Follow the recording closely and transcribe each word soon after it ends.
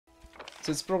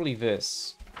So it's probably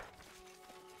this.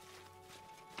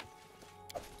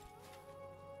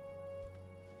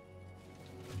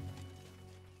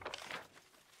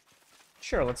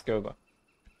 Sure, let's go back.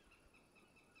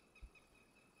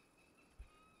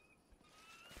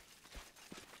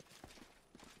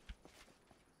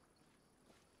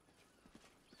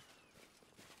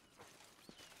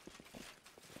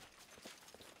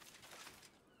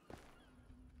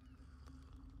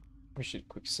 We should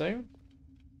quick save.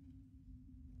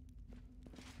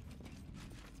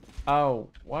 Oh,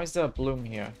 why is there a bloom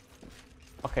here?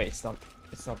 Okay, it's not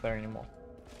there anymore.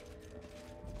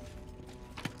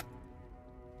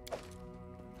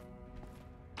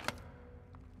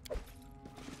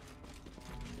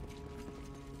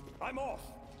 I'm off.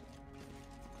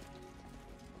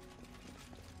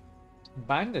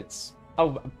 Bandits.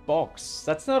 Oh, a box.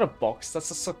 That's not a box,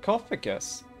 that's a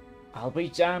sarcophagus. I'll be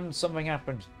damned, something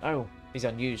happened. Oh, these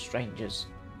are new strangers.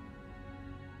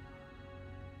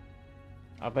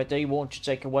 I bet they want to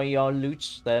take away our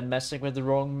loot. They're messing with the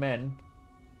wrong men.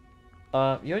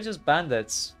 You're just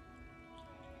bandits.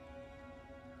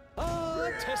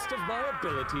 Test of my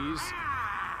abilities.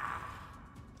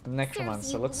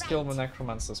 Necromancer. Let's kill the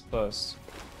necromancers first.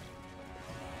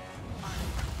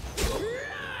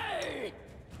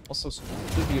 Also,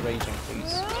 do be raging,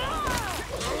 please.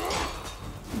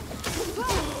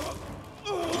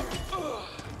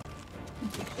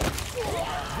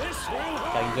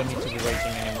 Yeah, you don't need to be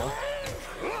raging anymore.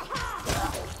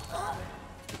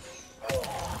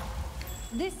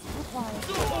 This requires.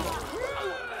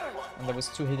 And there was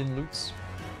 2 hidden loots.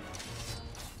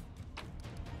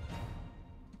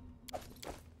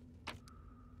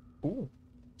 Ooh,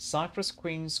 Cypress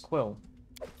Queen's Quill.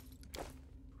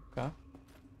 Okay.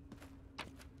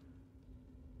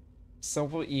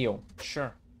 Silver Eel,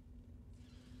 sure.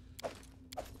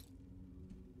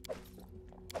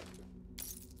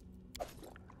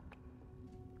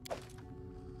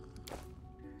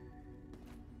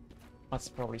 That's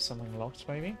probably something locked,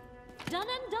 maybe? Done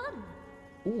and done.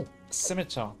 Ooh,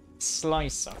 Scimitar.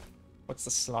 Slicer. What's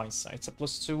the Slicer? It's a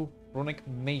 +2 Runic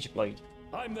Mage Blade.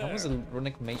 I'm there. That was a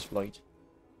Runic Mage Blade.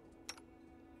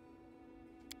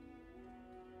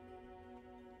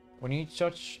 When you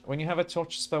have a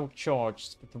touch spell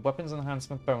charged, the weapon's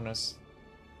enhancement bonus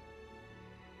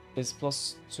is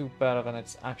 +2 better than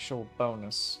its actual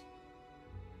bonus.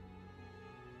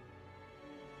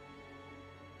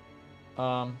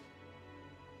 I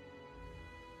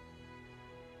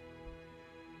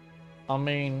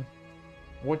mean,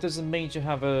 what does it mean to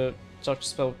have a touch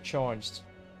spell charged?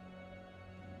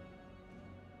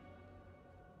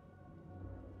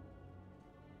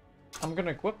 I'm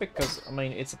gonna equip it because, I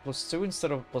mean, it's a +2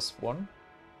 instead of +1.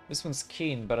 This one's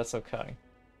keen, but it's okay.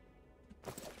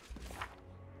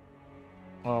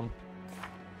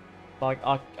 Like,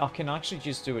 I can actually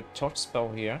just do a touch spell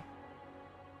here.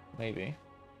 Maybe.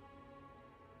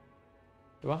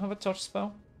 Do I have a touch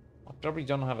spell? I probably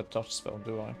don't have a touch spell,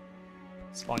 do I?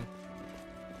 It's fine.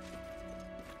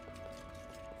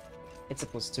 It's a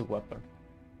 +2 weapon.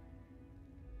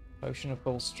 Potion of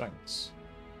Bull Strengths.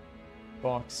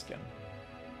 Bark Skin.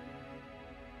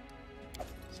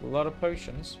 It's a lot of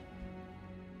potions.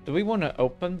 Do we want to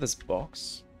open this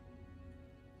box?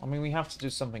 I mean, we have to do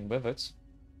something with it.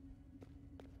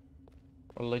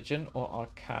 Religion or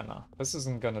Arcana. This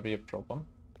isn't going to be a problem.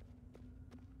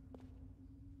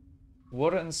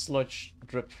 Water and sludge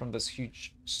drip from this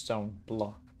huge stone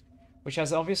block, which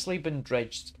has obviously been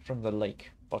dredged from the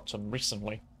lake bottom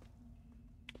recently.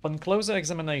 Upon closer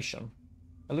examination,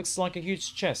 it looks like a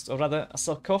huge chest, or rather a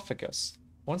sarcophagus.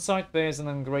 One side bears an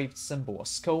engraved symbol, a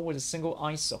skull with a single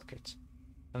eye socket,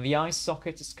 and the eye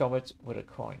socket is covered with a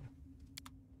coin.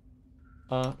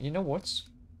 You know what?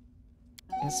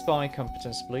 Inspire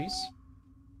competence, please.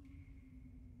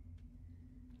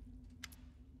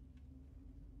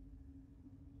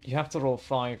 You have to roll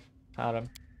 5, Adam.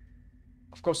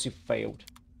 Of course you failed.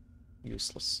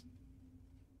 Useless.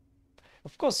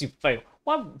 Of course you failed.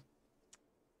 What?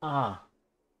 Ah.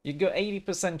 You got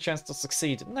 80% chance to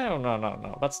succeed. No, no, no,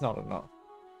 no. That's not enough.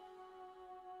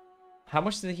 How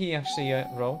much did he actually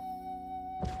roll?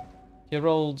 He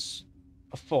rolled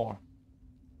a 4.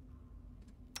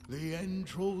 The end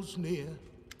draws near.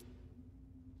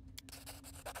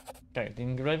 Okay, the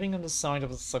engraving on the side of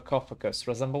the sarcophagus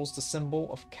resembles the symbol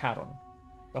of Charon,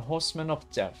 the horseman of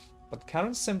death, but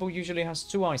Charon's symbol usually has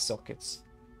 2 eye sockets,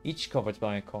 each covered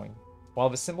by a coin, while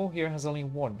the symbol here has only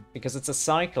 1, because it's a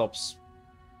cyclops.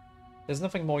 There's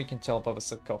nothing more you can tell about the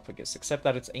sarcophagus, except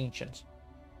that it's ancient.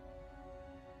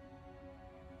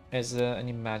 Is there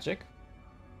any magic?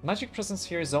 Magic presence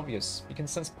here is obvious. You can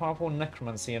sense powerful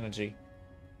necromancy energy.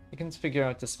 You can figure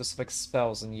out the specific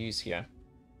spells and use here.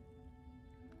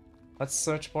 Let's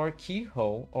search for a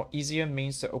keyhole or easier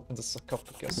means to open the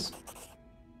sarcophagus.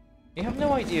 You have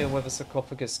no idea where the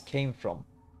sarcophagus came from.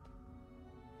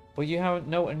 But you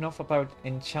know enough about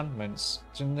enchantments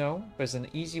to know there's an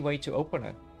easy way to open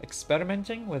it.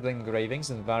 Experimenting with engravings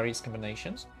in various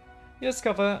combinations, you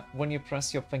discover when you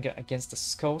press your finger against the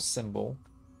skull symbol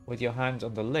with your hand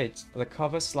on the lid, the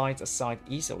cover slides aside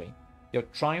easily. Your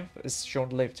triumph is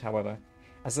short-lived, however.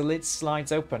 As the lid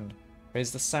slides open, there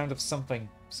is the sound of something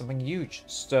huge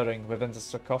stirring within the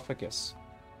sarcophagus.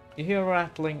 You hear a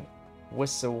rattling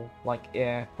whistle like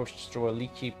air pushed through a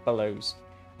leaky bellows,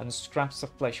 and scraps of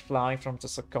flesh fly from the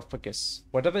sarcophagus.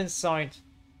 Whatever inside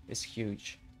is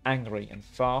huge, angry, and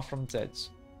far from dead.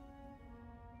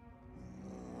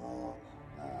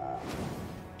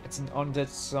 It's an undead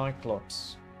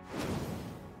cyclops.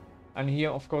 And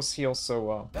here, of course, he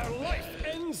also Their life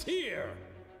ends here.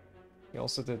 he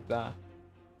also did that.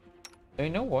 You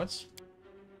know what?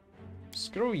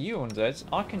 Screw you, undead.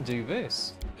 I can do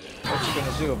this. What you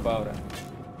gonna do about it?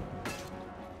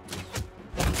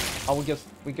 Oh,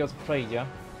 we got prayed, yeah?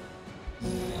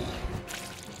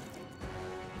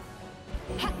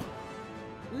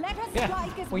 Let us Yeah,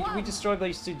 strike as we one. destroyed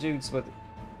these two dudes with...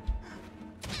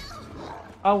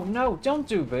 Oh no, don't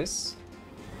do this!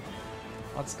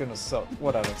 That's gonna suck.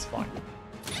 Whatever, it's fine.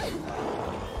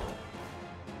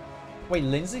 Wait,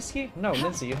 Lindsay's here? No,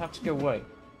 Lindsay, you have to go away.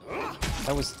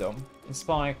 That was dumb.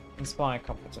 Inspire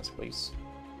competence, please.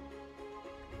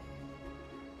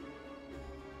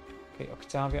 Okay,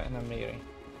 Octavia and Amiri.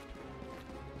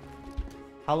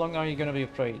 How long are you gonna be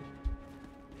afraid?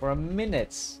 For a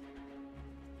minute!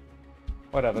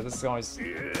 Whatever, this guy's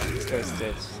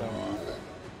dead, so...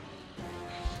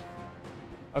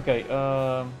 Okay,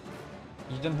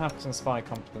 you don't have to inspire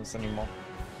competence anymore.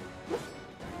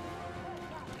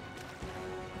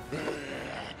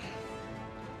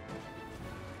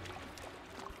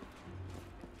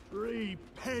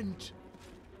 Repent.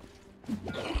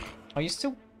 Are you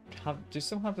still do you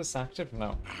still have this active?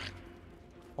 No.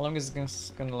 How long is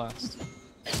it gonna last?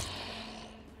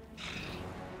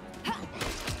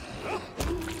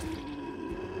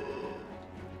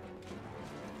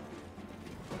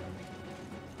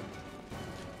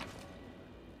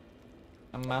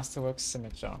 A Masterwork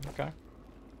Scimitar, okay.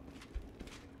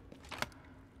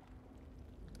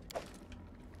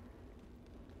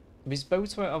 These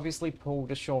boats were obviously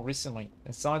pulled ashore recently.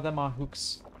 Inside them are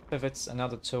hooks, pivots, and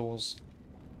other tools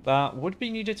that would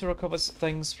be needed to recover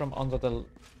things from under the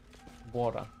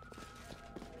water.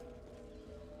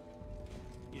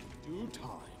 In due time.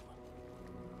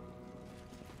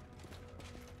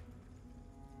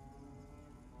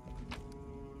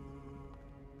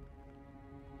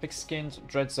 Thick-skinned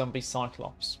dread zombie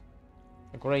cyclops.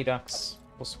 A great axe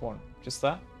plus one. Just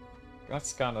that?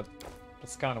 That's kind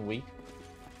of weak.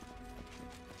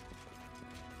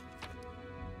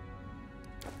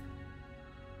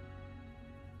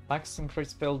 Bags and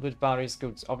crates filled with various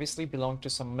goods obviously belong to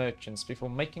some merchants before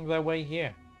making their way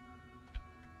here.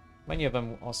 Many of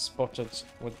them are spotted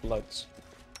with blood.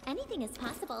 Anything is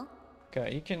possible.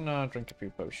 Okay, you can drink a few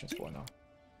potions, why not?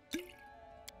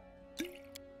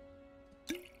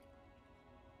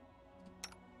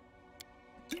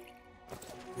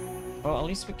 Well, at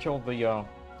least we killed the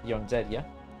undead, yeah?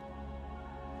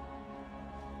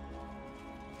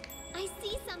 I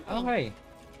see something. Oh, hey!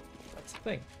 That's the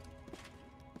thing.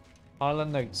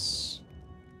 Island notes.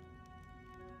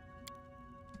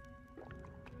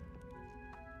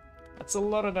 That's a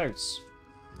lot of notes.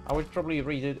 I would probably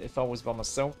read it if I was by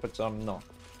myself, but I'm not.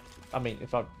 I mean,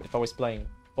 if I was playing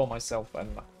for myself, and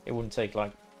it wouldn't take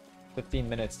like 15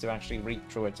 minutes to actually read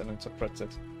through it and interpret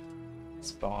it.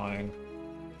 It's fine.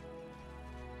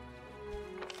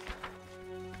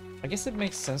 I guess it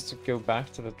makes sense to go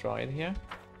back to the Dryad here.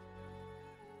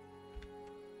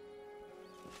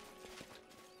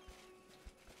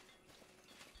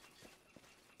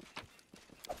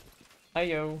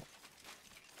 Heyo.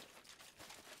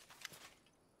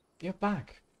 You're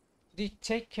back. Did you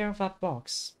take care of that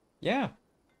box? Yeah.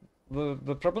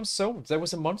 The problem's solved. There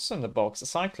was a monster in the box, a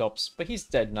Cyclops, but he's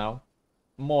dead now.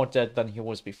 More dead than he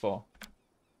was before.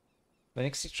 The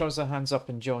Nixie throws her hands up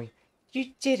in joy.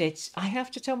 You did it! I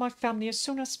have to tell my family as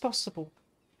soon as possible.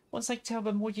 Once I tell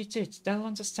them what you did, they'll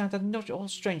understand that not all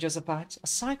strangers are bad. A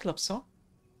Cyclops, huh?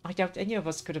 I doubt any of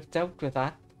us could have dealt with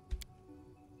that.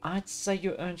 I'd say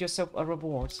you earned yourself a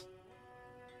reward.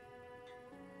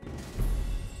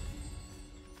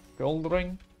 Gold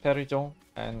ring, peridot,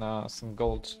 and some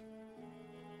gold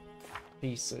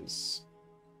pieces.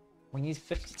 We need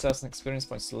 50,000 experience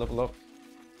points to level up.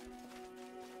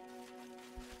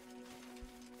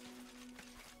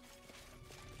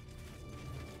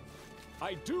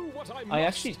 I do what I must. I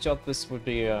actually thought this would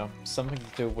be something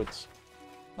to do with...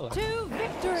 Hello. To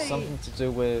victory! Something to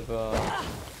do with...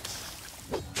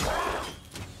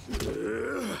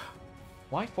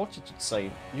 Why fortitude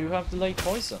save? You have delayed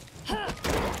poison.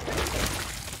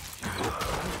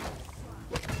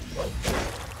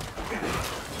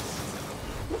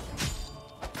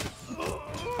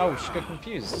 Oh, she got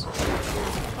confused.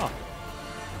 Oh.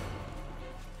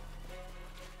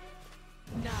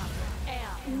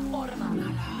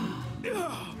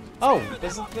 Oh,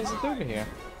 there's a dude here.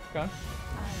 Okay.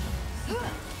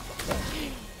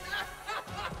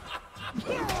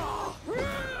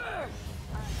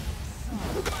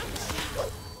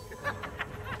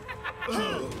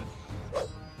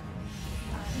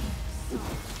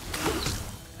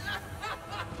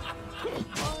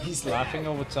 He's laughing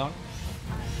over tongue.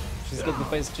 She's got the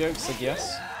best jokes, I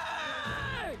guess.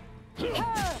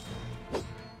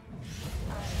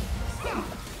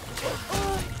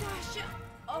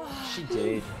 She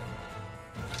did.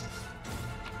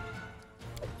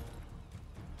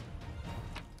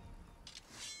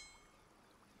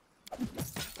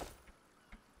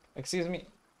 Excuse me.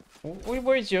 What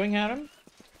were you doing, Adam?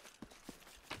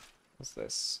 What's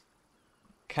this?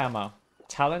 Kama.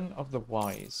 Talon of the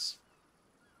Wise.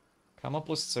 Kama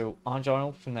 +2.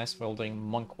 Agile, finesse wielding,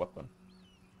 monk weapon.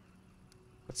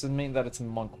 Does it mean that it's a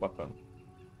monk weapon?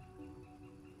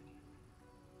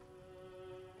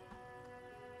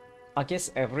 I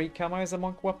guess every Kama is a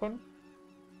monk weapon?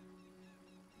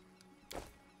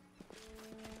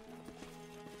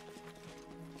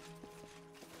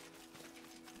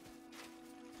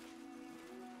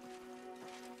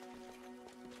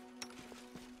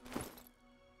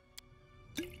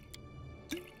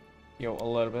 Yo, a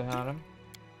little bit on him.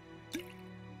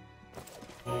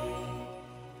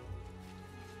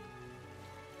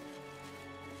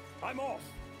 I'm off.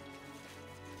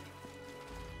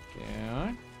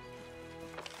 Yeah.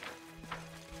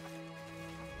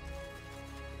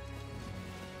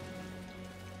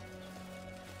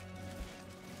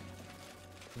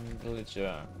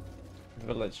 Villager.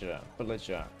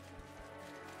 Villager.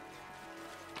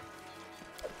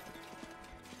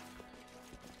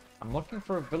 I'm looking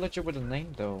for a villager with a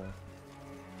name, though.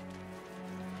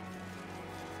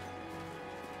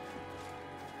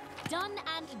 Done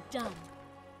and done.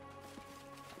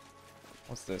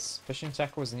 What's this? Fishing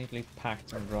tackle is neatly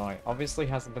packed and dry. Obviously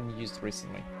hasn't been used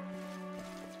recently.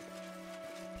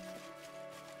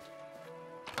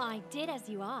 I did as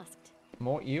you asked.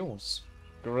 More eels.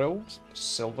 Grilled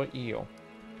silver eel.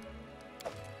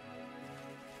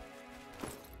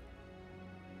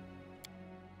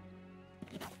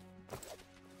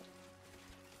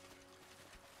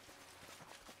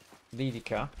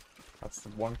 Lidica. That's the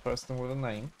one person with a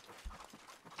name.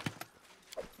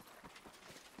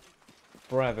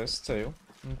 Brothers too.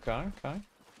 Okay.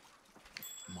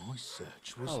 My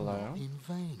search was Hello. not in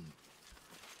vain.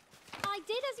 I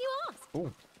did as you asked.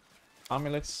 Ooh.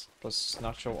 Amulets plus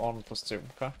natural armor +2.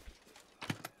 Okay.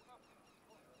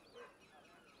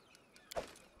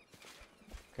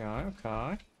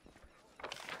 Okay.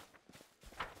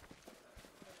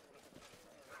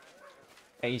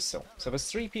 Aesel. So there's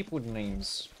 3 people with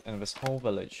names in this whole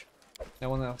village. No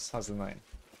one else has a name.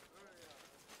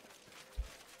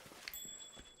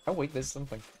 Oh wait, there's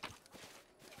something.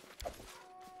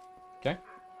 Okay.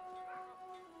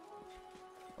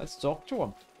 Let's talk to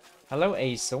him. Hello,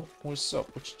 Aesel. What's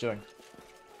up? What you doing?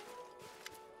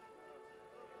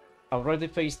 Already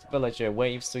faced villager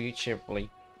waves to you cheerfully.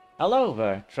 Hello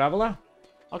there, traveller.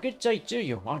 A good day to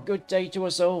you. A good day to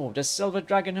us all. The Silver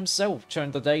Dragon himself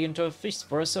turned the day into a feast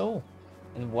for us all.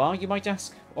 And why, you might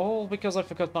ask? All because I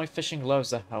forgot my fishing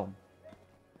gloves at home.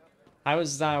 How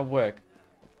does that work?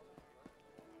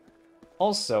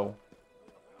 Also,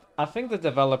 I think the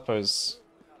developers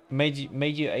made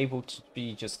you able to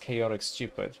be just chaotic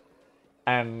stupid.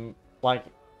 And, like,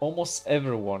 almost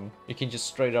everyone, you can just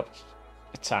straight up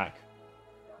attack.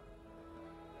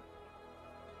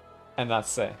 And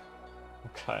that's it.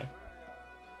 Okay.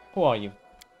 Who are you?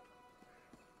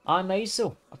 I'm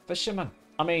Aesel, a fisherman.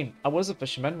 I mean, I was a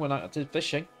fisherman when I did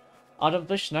fishing. I don't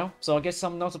fish now, so I guess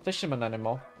I'm not a fisherman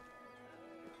anymore.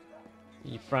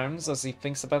 He frowns as he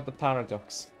thinks about the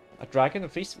paradox. A dragon, a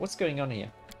feast? What's going on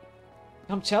here?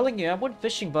 I'm telling you, I went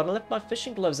fishing, but I left my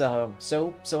fishing gloves at home.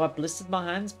 So I blistered my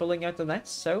hands pulling out the nets,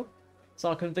 so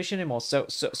I couldn't fish anymore. So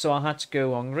I had to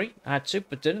go hungry. I had to,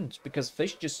 but didn't, because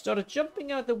fish just started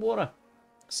jumping out of the water.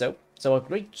 So a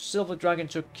great silver dragon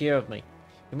took care of me.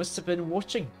 He must have been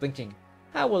watching, thinking,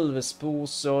 how will this poor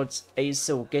sword's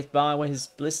Aesel get by with his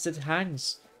blistered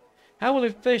hands? How will he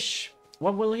fish?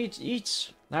 What will he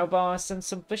eat? How about I send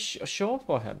some fish ashore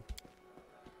for him?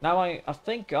 Now I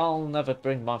think I'll never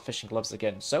bring my fishing gloves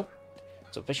again, so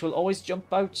fish will always jump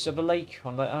out of the lake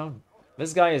on their own.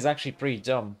 This guy is actually pretty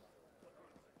dumb.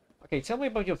 Okay, tell me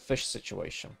about your fish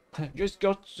situation. Just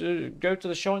got to go to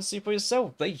the shore and see for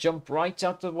yourself. They jump right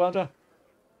out of the water.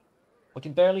 We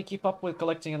can barely keep up with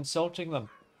collecting and salting them.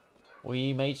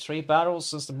 We made 3 barrels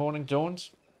since the morning dawned,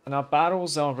 and our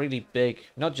barrels are really big,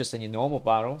 not just any normal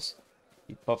barrels.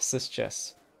 He puffs his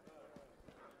chest.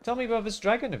 Tell me about this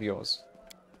dragon of yours.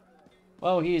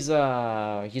 Well, he's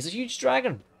a huge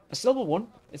dragon. A silver one.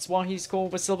 It's why he's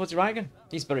called the Silver Dragon.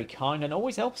 He's very kind and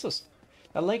always helps us.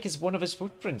 That lake is one of his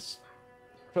footprints.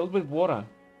 Filled with water.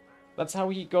 That's how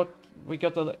we got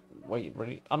the... Wait,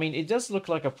 really? I mean, it does look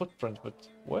like a footprint, but...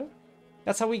 What?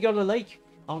 That's how we got the lake.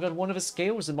 I've got one of his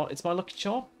scales, and it's my lucky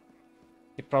charm.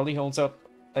 He probably holds up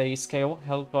a scale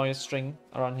held by a string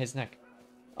around his neck.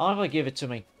 Ivor give it to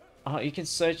me. You can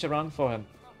search around for him.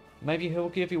 Maybe he'll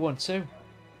give you one too.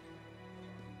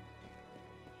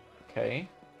 Okay.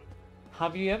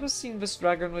 Have you ever seen this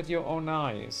dragon with your own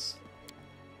eyes?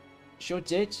 Sure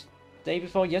did. Day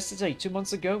before yesterday, 2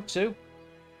 months ago too.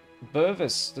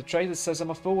 Burvis, the trader says I'm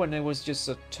a fool and it was just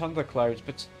a thundercloud,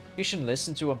 but you shouldn't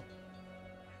listen to him.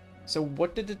 So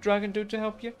what did the dragon do to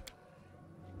help you?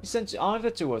 He sent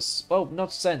Ivor to us. Well,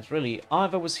 not sent, really.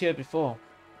 Ivor was here before.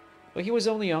 But he was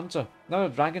only a hunter, not a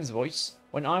dragon's voice.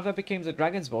 When Ivor became the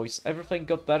dragon's voice, everything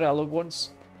got better all at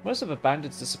once. Most of the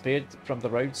bandits disappeared from the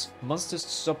roads. Monsters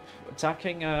stopped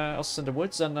attacking us in the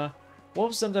woods, and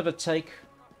wolves don't ever take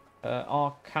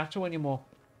our cattle anymore.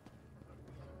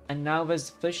 And now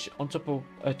there's fish on top of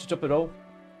to top it all.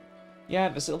 Yeah,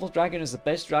 the silver dragon is the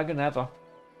best dragon ever.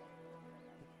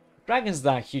 Dragons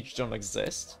that huge don't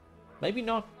exist. Maybe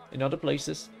not in other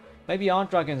places. Maybe our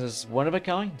dragon is one of a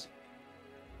kind.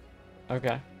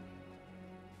 Okay.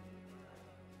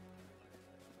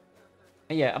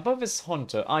 Yeah, above this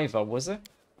hunter, Ivor, was it?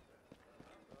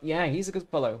 Yeah, he's a good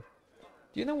fellow.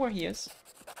 Do you know where he is?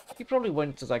 He probably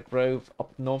went to that grove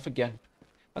up north again.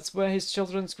 That's where his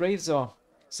children's graves are.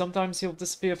 Sometimes he'll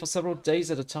disappear for several days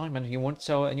at a time and he won't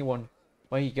tell anyone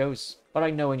where he goes. But I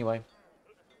know anyway.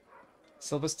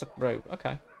 Silverstep Road.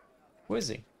 Okay. Who is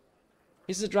he?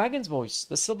 He's the dragon's voice.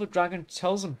 The silver dragon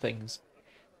tells him things.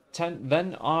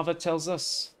 Then Ivor tells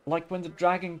us. Like when the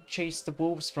dragon chased the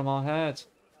wolves from our herd.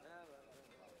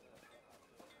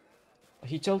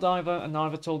 He told Ivor and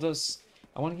Ivor told us.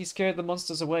 And when he scared the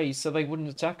monsters away so they wouldn't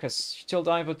attack us, he told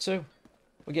Ivor too.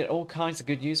 We get all kinds of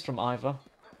good news from Ivor.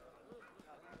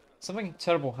 Something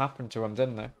terrible happened to him,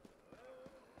 didn't it?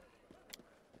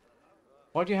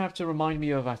 Why do you have to remind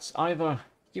me of that? Ivor,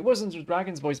 he wasn't a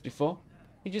dragon's voice before.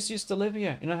 He just used to live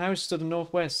here, in a house to the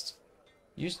northwest.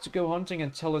 He used to go hunting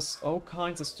and tell us all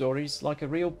kinds of stories, like a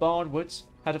real bard would.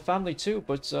 Had a family too,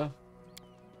 but,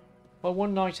 well,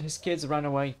 one night his kids ran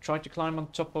away, tried to climb on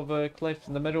top of a cliff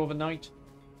in the middle of the night.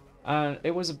 And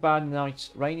it was a bad night,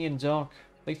 rainy and dark.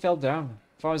 They fell down.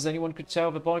 As far as anyone could tell,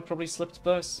 the boy probably slipped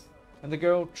first. And the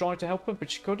girl tried to help him,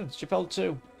 but she couldn't. She fell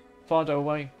too. Farther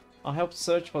away. I helped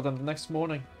search for them the next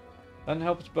morning. Then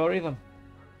helped bury them.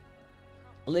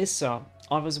 Lisa,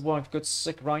 Ivor's wife, got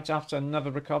sick right after and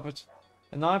never recovered.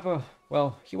 And Ivor,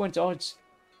 well, he went out.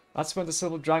 That's when the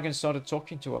silver dragon started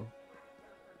talking to him.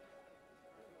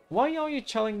 Why are you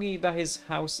telling me that his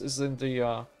house is in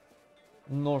the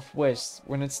northwest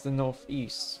when it's the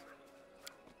northeast?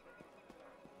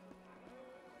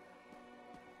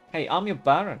 Hey, I'm your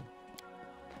baron.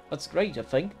 That's great, I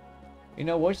think. You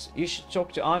know what? You should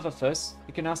talk to Ivor first.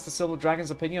 You can ask the silver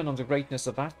dragon's opinion on the greatness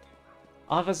of that.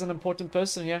 Ivor's an important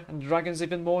person here, and the dragon's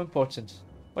even more important.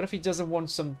 What if he doesn't want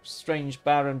some strange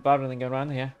baron baroning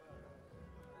around here?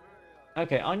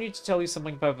 Okay, I need to tell you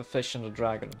something about the fish and the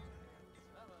dragon.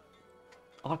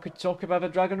 I could talk about the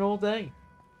dragon all day.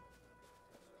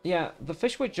 Yeah, the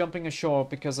fish were jumping ashore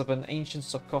because of an ancient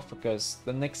sarcophagus.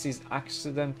 The Nixies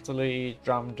accidentally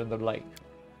drowned in the lake.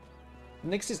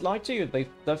 The Nixies lied to you.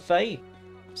 They're fey.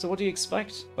 So what do you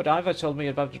expect? But Ivor told me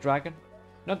about the dragon.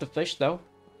 Not the fish, though.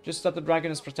 Just that the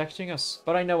dragon is protecting us.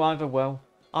 But I know Ivor well.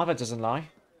 Ivor doesn't lie.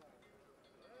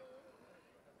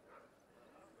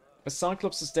 The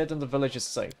Cyclops is dead and the village is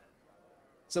safe.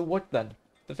 So what then?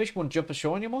 The fish won't jump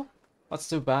ashore anymore? That's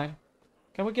too bad.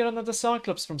 Can we get another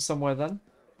Cyclops from somewhere then?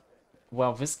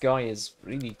 Wow, this guy is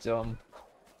really dumb.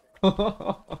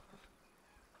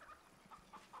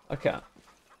 Okay.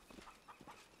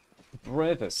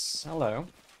 Brevis, hello.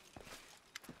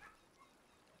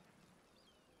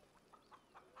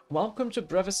 Welcome to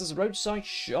Brevis's roadside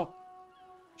shop.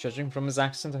 Judging from his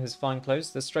accent and his fine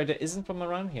clothes, this trader isn't from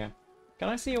around here. Can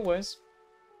I see your wares?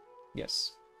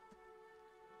 Yes.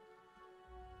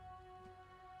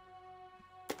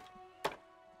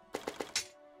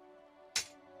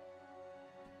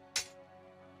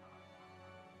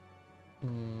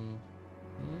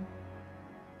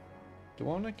 Do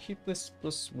I want to keep this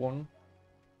 +1?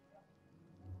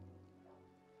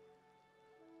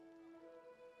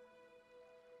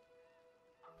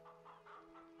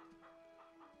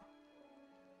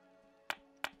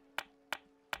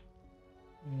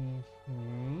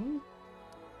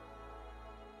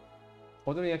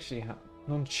 What do we actually have?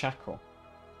 Nunchaku.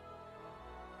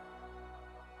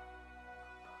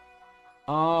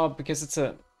 Ah,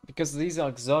 because these are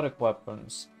exotic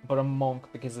weapons, but a monk,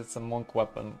 because it's a monk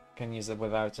weapon, can use it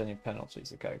without any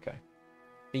penalties. Okay, okay.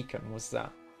 Beacon, what's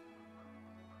that?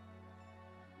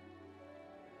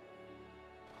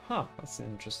 Huh, that's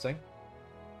interesting.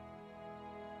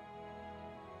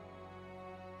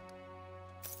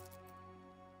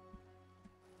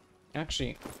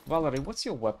 Actually, Valerie, what's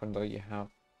your weapon that you have?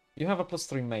 You have a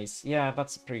 +3 mace. Yeah,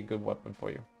 that's a pretty good weapon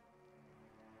for you.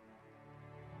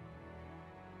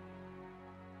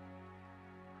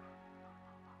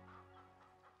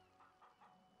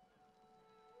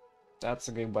 That's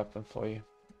a good weapon for you.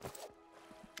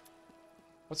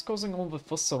 What's causing all the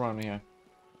fuss around here?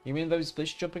 You mean those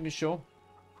fish jumping ashore?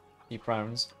 He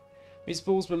frowns. These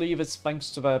fools believe it's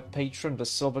thanks to their patron, the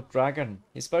Silver Dragon.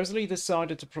 He supposedly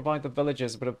decided to provide the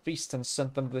villagers with a feast and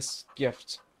sent them this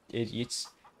gift. Idiots.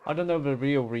 I don't know the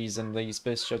real reason these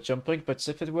fish are jumping, but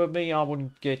if it were me, I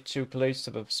wouldn't get too close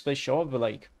to the fish or the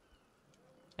lake.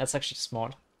 That's actually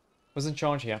smart. Who's in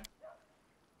charge here?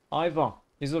 Ivor.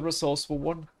 He's a resourceful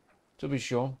one. To be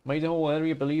sure. Made the whole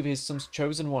area believe he's some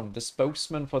chosen one, the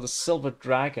spokesman for the Silver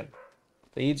Dragon.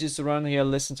 The idiots around here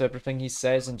listen to everything he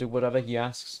says and do whatever he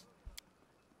asks.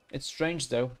 It's strange,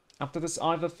 though. After this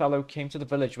Ivor fellow came to the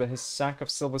village with his sack of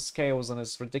silver scales and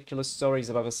his ridiculous stories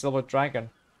about the Silver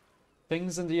Dragon,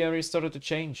 things in the area started to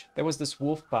change. There was this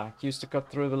wolf pack used to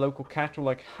cut through the local cattle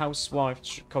like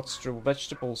housewife cuts through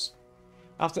vegetables.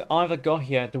 After Ivor got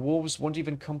here, the wolves won't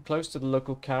even come close to the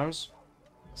local cows.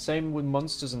 Same with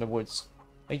monsters in the woods.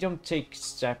 They don't take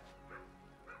step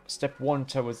one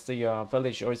towards the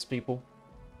village or its people.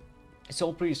 It's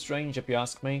all pretty strange if you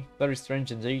ask me. Very strange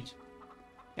indeed.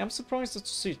 I'm surprised to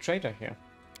see a trader here.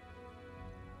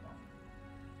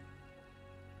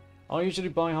 I usually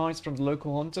buy hides from the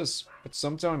local hunters, but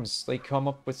sometimes they come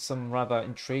up with some rather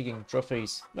intriguing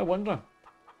trophies. No wonder.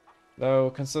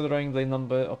 Though, considering the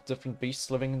number of different beasts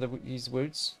living in these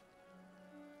woods.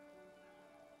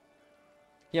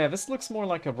 Yeah, this looks more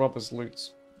like a robber's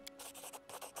loot.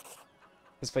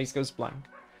 His face goes blank.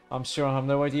 I'm sure I have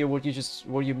no idea what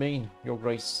you mean, Your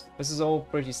Grace. This is all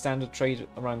pretty standard trade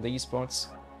around these parts.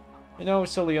 You know,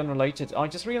 it's totally unrelated. I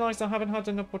just realized I haven't had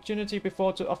an opportunity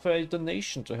before to offer a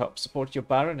donation to help support your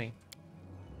barony.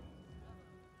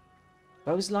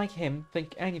 Those like him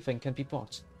think anything can be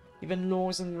bought. Even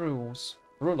laws and rules.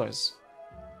 Rulers.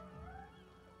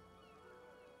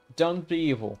 Don't be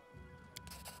evil.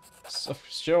 So,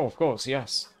 sure, of course,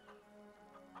 yes.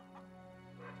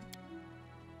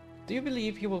 Do you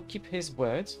believe he will keep his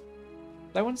word?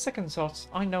 Though on second thought,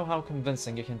 I know how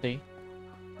convincing you can be.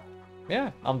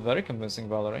 Yeah, I'm very convincing,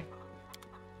 Valerie.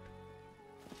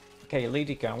 Okay,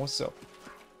 Lady Cow, what's up?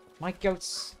 My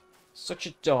goat's such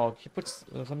a dog. He puts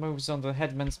the moves on the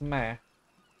headman's mare.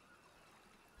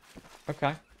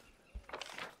 Okay.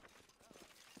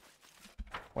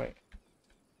 Wait.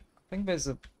 I think there's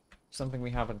something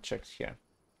we haven't checked here.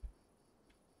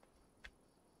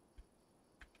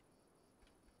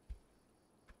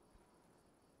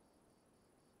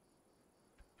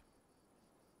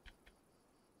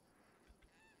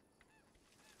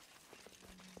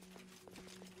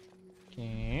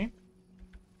 Okay.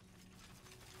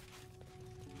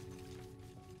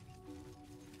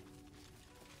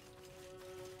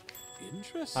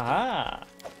 Interesting. Aha!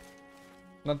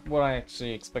 Not what I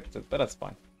actually expected, but that's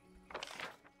fine.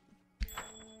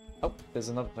 Oh, there's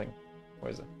another thing.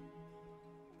 Where is it?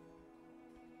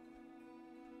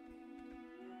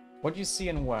 What do you see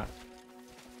and where?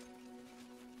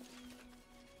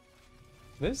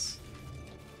 This?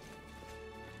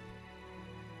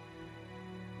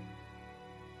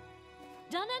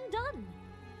 Done and done.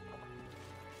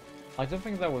 I don't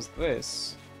think that was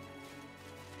this.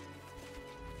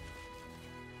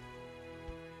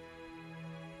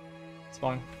 It's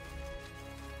fine.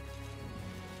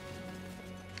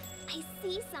 I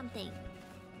see something.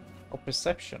 Oh,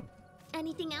 perception.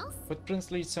 Anything else?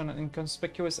 Footprints leads on an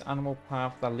inconspicuous animal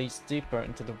path that leads deeper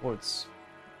into the woods.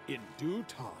 In due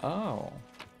time. Oh.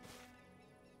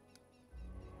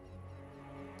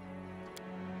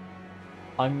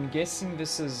 I'm guessing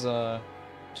this is to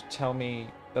tell me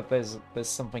that there's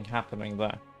something happening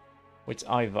there with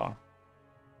Ivar.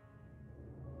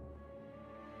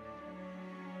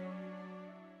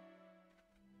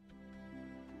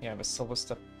 Yeah, the Silver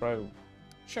Step Robe.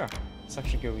 Sure. Let's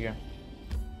actually go here.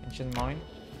 Ancient mine.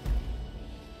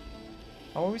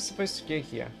 How are we supposed to get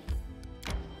here?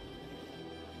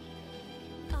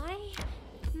 I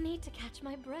need to catch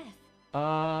my breath.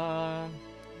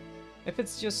 If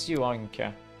it's just you, I don't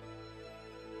care.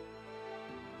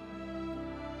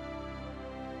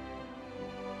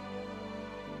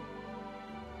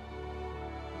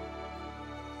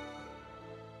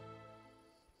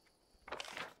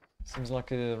 Seems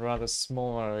like a rather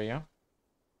small area.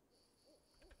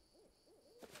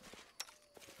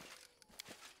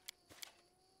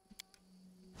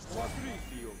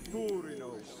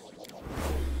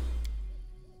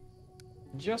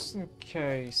 Just in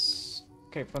case...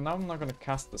 Okay, for now I'm not gonna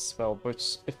cast the spell, but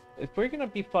if we're gonna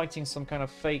be fighting some kind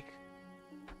of fake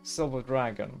silver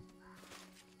dragon...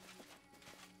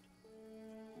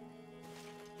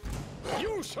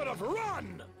 You should have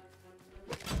run!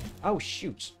 Oh,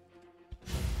 shoot.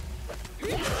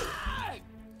 Can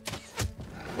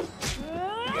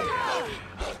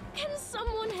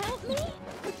someone help me?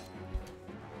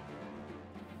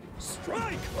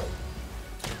 Strike!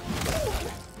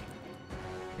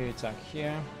 You attack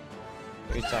here.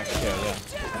 You attack here, yeah.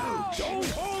 Don't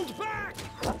hold back!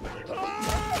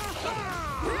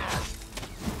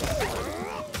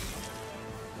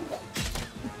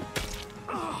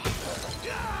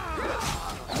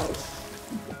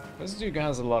 This dude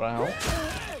has a lot of health.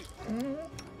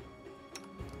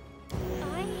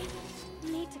 I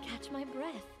need to catch my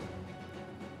breath.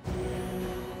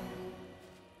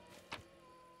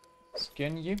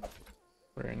 Skin you.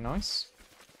 Very nice.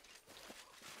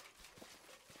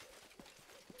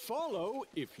 Follow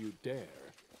if you dare.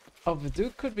 Oh, the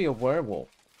dude could be a werewolf.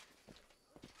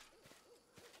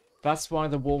 That's why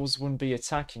the wolves wouldn't be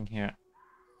attacking here.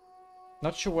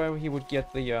 Not sure where he would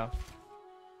get the,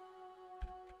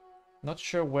 Not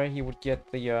sure where he would get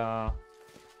the,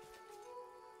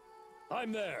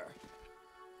 I'm there.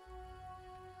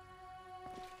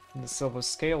 the silver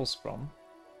scales from.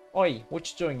 Oi,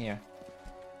 what you doing here?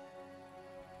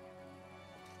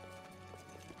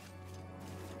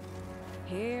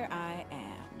 Here I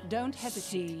am. Don't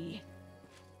hesitate.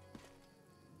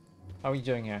 How are you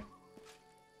doing here?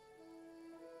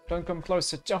 Don't come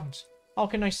closer, don't! How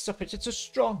can I stop it? It's too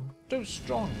strong! Too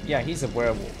strong! Yeah, he's a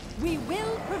werewolf. We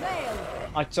will prevail.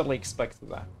 I totally expected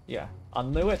that. Yeah, I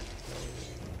knew it.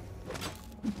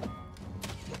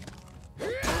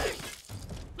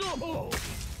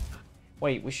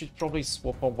 Wait, we should probably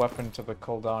swap our weapon to the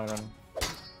cold iron.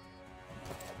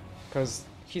 Because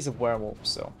he's a werewolf,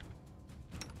 so...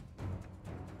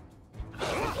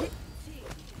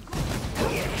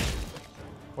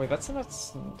 Wait, that's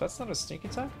not a sneak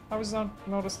attack? How is that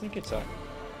not a sneak attack?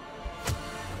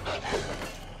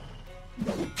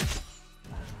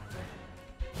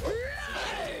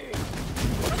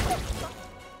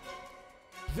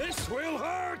 This will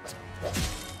hurt!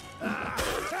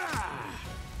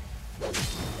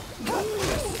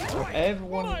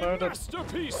 Everyone My murdered.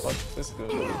 masterpiece! Fuck this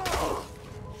good.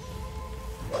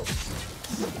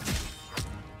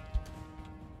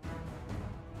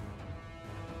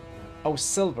 Oh,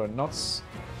 silver, not...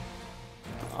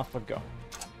 I forgot.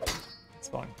 It's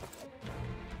fine.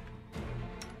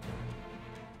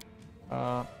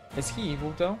 Is he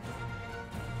evil though?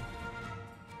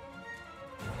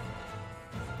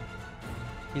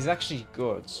 He's actually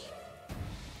good.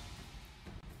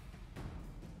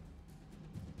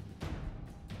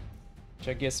 Which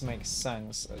I guess makes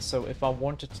sense. So if I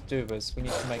wanted to do this, we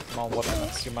need to make my weapon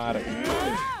axiomatic.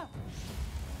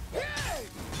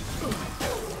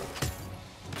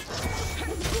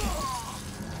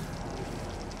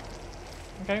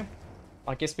 Okay,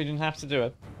 I guess we didn't have to do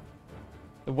it.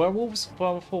 The werewolf's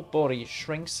powerful body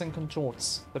shrinks and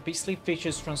contorts. The beastly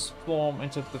features transform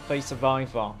into the face of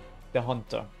Ivar, the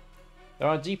hunter. There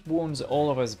are deep wounds all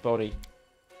over his body.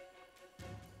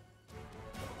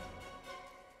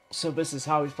 So this is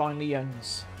how it finally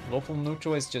ends. Lawful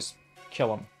neutral is just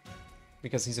kill him.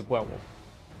 Because he's a werewolf.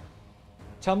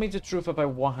 Tell me the truth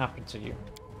about what happened to you.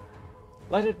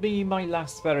 Let it be my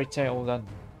last fairy tale then.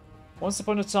 Once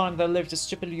upon a time there lived a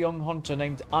stupid young hunter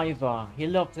named Ivar. He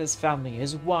loved his family,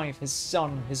 his wife, his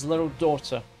son, his little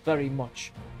daughter very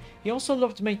much. He also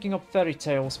loved making up fairy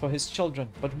tales for his children,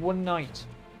 but one night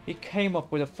he came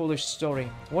up with a foolish story.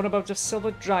 One about a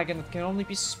silver dragon that can only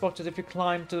be spotted if you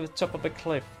climb to the top of a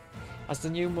cliff as the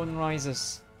new moon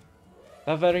rises.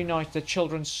 That very night the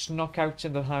children snuck out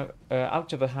of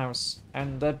the house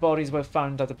and their bodies were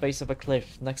found at the base of a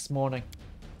cliff next morning.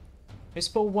 His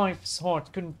poor wife's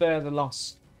heart couldn't bear the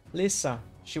loss. Lisa,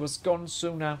 she was gone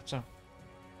soon after.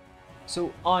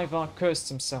 So Ivar cursed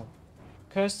himself.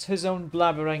 cursed his own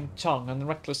blabbering tongue and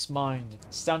reckless mind.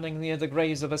 Standing near the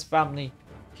graves of his family,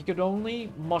 he could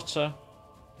only mutter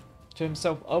to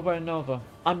himself over and over,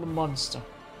 "I'm a monster.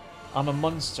 I'm a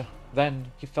monster."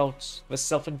 Then he felt the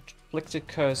self-inflicted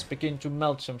curse begin to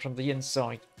melt him from the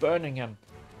inside, burning him,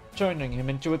 turning him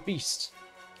into a beast.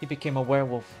 He became a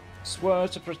werewolf, swore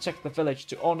to protect the village,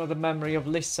 to honor the memory of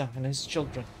Lisa and his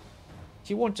children.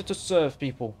 He wanted to serve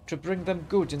people, to bring them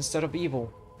good instead of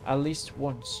evil, at least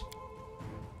once.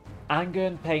 Anger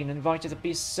and pain invited a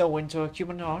beast soul into a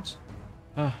human heart.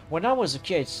 When I was a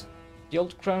kid, the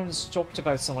old crones talked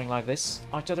about something like this.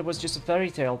 I thought it was just a fairy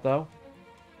tale, though.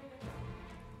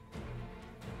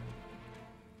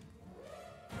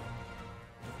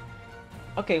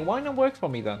 Okay, why not work for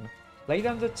me then? Lay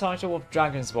down the title of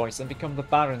Dragon's Voice and become the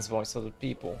Baron's voice of the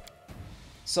people.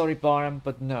 Sorry, Baron,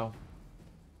 but no.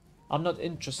 I'm not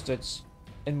interested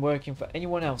in working for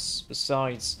anyone else.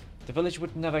 Besides, the village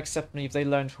would never accept me if they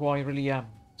learned who I really am.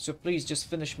 So please just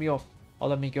finish me off or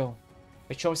let me go.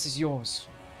 The choice is yours.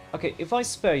 Okay, if I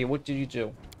spare you, what do you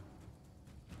do?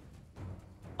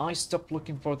 I stopped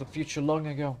looking for the future long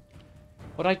ago.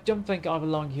 But I don't think I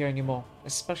belong here anymore,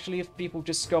 especially if people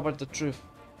discovered the truth.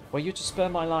 Were you to spare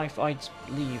my life, I'd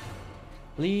leave.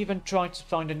 Leave and try to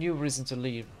find a new reason to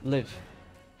live.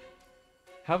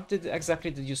 How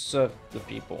exactly did you serve the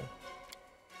people?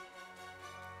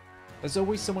 There's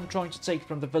always someone trying to take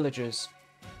from the villagers,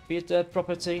 be it their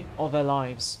property or their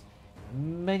lives.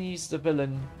 Many's the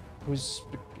villain who's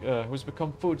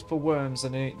become food for worms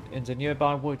in the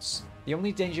nearby woods. The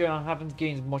only danger I haven't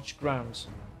gained much ground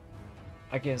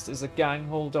against is a gang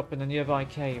holed up in a nearby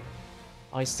cave.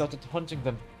 I started hunting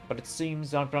them, but it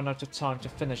seems I've run out of time to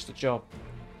finish the job.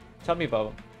 Tell me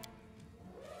about them.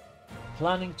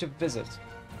 Planning to visit.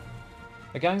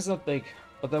 The gang's not big,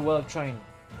 but they're well trained.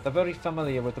 They're very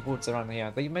familiar with the woods around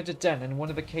here. They made a den in one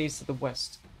of the caves to the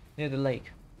west, near the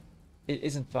lake. It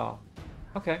isn't far.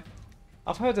 Okay,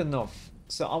 I've heard enough,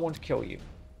 so I won't kill you.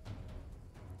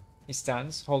 He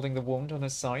stands, holding the wound on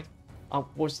his side. I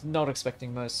was not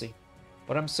expecting mercy,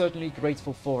 but I'm certainly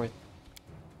grateful for it.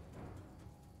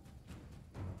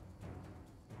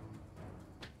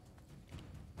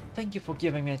 Thank you for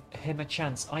giving him a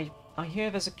chance. I hear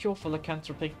there's a cure for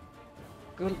lycanthropy.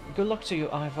 Good luck to you,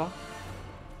 Ivar.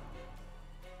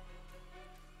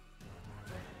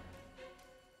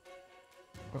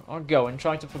 Or go and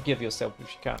try to forgive yourself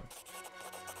if you can.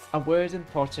 A word in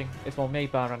parting, if I may,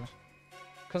 Baron.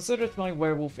 Consider it my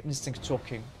werewolf instinct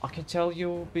talking. I can tell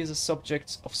you'll be the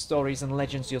subject of stories and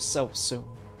legends yourself soon.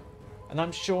 And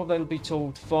I'm sure they'll be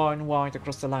told far and wide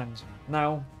across the land.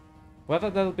 Now, whether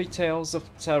they'll be tales of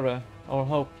terror or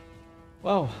hope,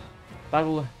 well,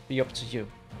 that'll be up to you.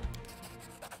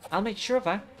 I'll make sure of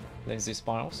that, Lindsay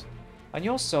smiles. And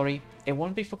you're sorry, it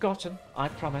won't be forgotten, I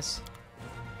promise.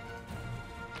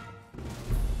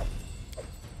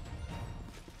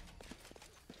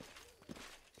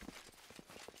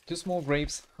 Two small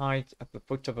graves hide at the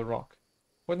foot of a rock.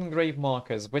 Wooden grave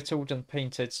markers, whittled and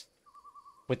painted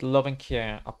with loving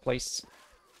care, are placed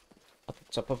at the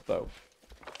top of both.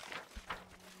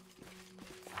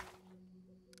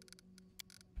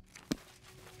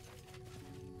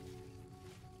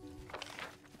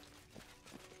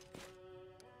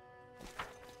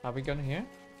 Are we gonna hear?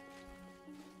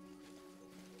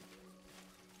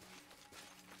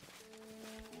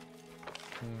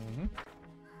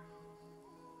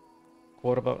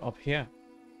 What about up here?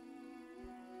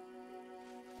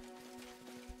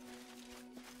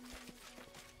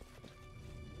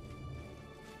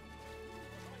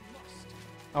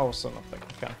 Also nothing,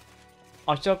 okay.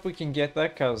 I thought we can get there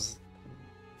because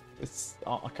it's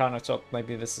I kind of thought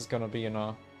maybe this is gonna be in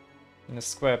a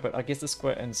square, but I guess the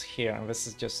square ends here and this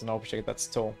is just an object that's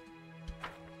tall.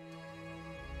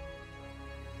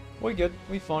 We're good,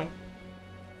 we're fine.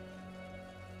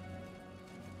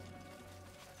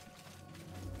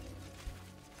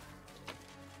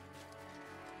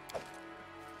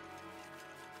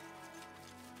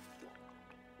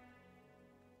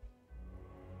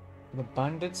 The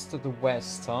bandits to the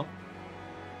west, huh?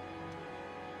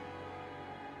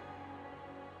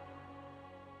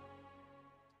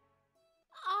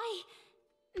 I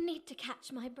need to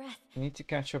catch my breath. You need to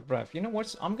catch your breath. You know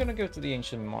what? I'm gonna go to the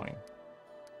ancient mine.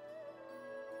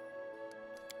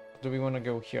 Do we want to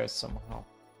go here somehow?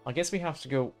 I guess we have to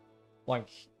go like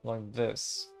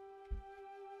this.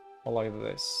 Or like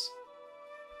this.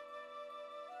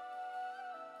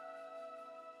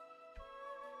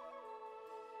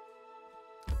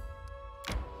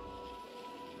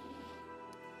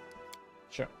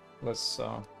 Sure. Let's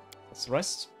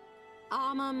rest.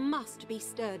 Armor must be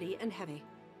sturdy and heavy.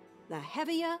 The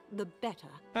heavier, the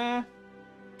better.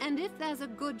 And if there's a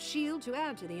good shield to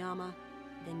add to the armor,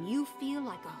 then you feel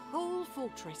like a whole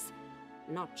fortress,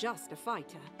 not just a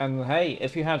fighter. And hey,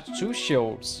 if you had 2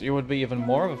 shields, you would be even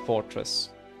more of a fortress.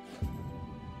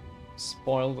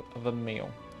 Spoiled the meal.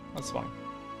 That's fine.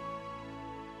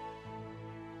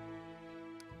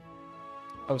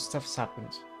 Oh, stuff's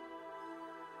happened.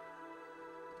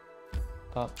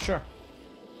 Sure.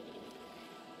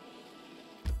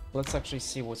 Let's actually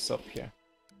see what's up here.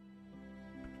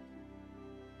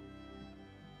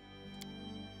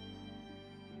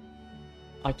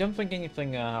 I don't think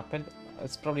anything happened.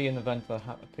 It's probably an event that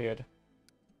appeared.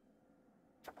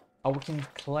 Oh, we can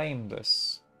claim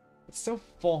this. It's still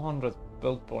 400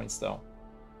 build points though.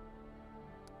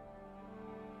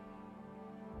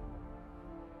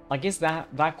 I guess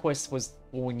that quest was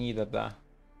what we needed there.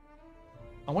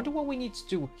 I wonder what we need to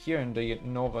do here in the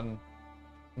northern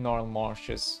Northern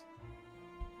Marshes.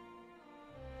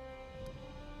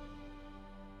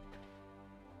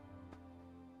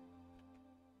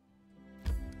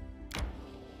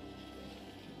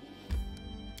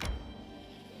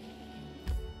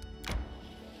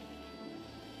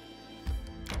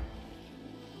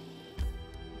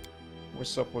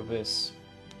 What's up with this?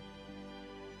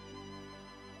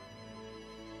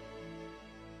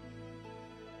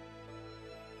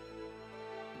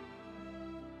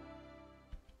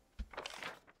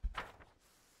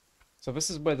 So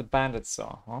this is where the bandits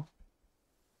are, huh?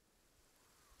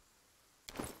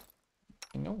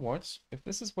 You know what? If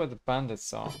this is where the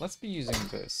bandits are, let's be using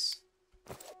this.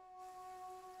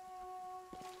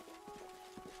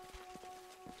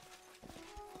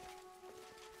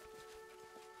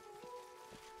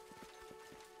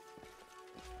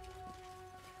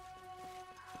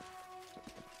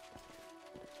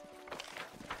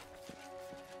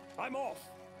 I'm off.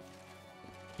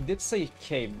 He did say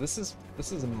cave. This is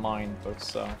a mine,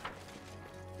 but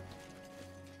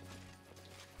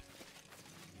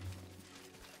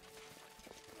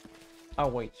oh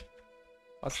wait,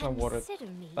 that's not what it.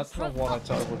 Consider me That's not what I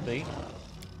thought it would be.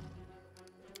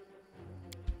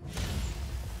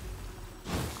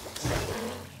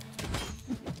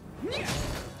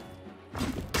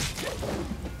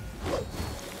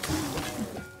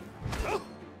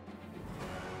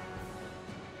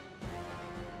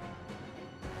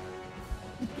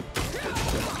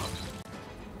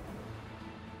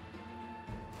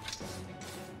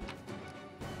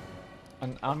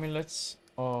 An amulet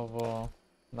of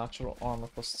natural armor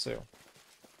 +2.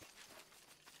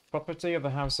 Property of the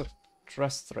House of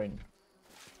Trestrin.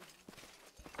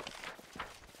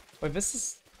 Wait,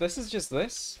 this is just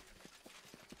this?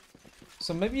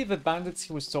 So maybe the bandits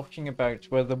he was talking about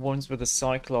were the ones with the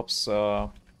Cyclops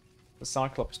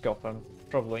coffin,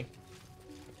 probably.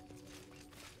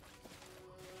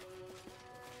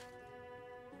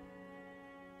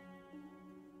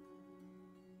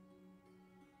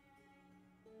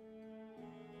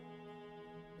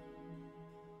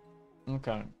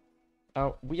 Okay.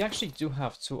 We actually do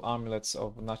have 2 amulets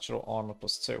of natural armor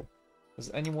 +2.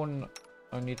 Does anyone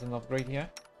need an upgrade here?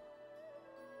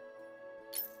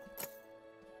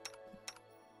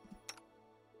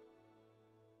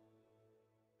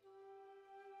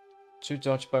 Two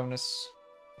dodge bonus.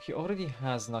 He already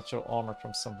has natural armor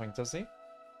from something, does he?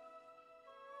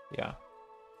 Yeah.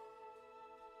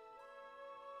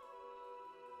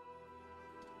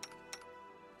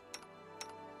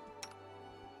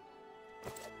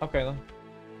 Okay then.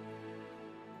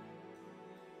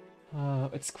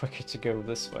 It's quicker to go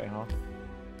this way, huh?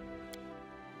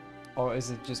 Or is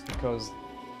it just because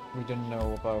we don't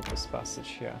know about this passage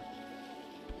here?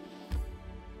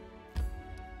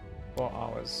 4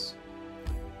 hours.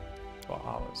 4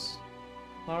 hours.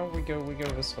 No, we go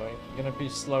this way. We're gonna be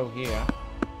slow here.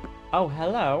 Oh,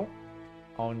 hello!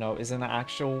 Oh no, is it an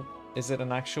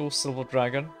actual silver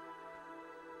dragon?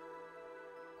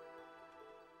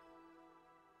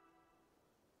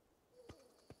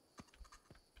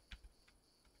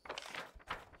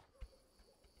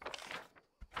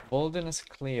 Wilderness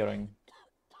clearing.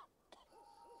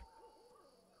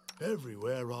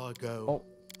 Everywhere I go.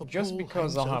 Oh, just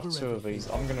because I have 2 of these,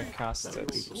 I'm gonna cast it.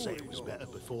 People said it was better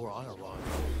before I arrived.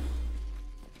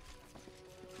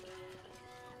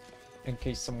 In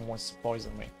case someone wants to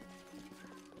poison me.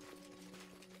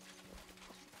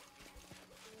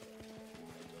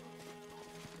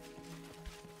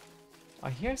 I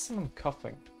hear someone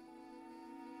coughing.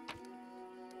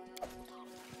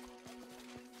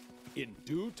 In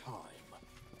due time.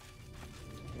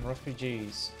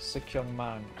 Refugees, sick young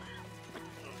man.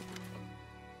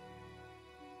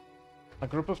 A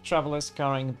group of travelers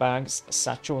carrying bags,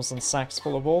 satchels, and sacks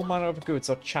full of all manner of goods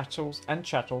or chattels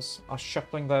are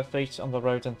shuffling their feet on the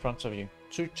road in front of you.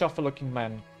 Two tougher-looking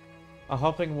men are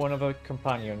helping one of her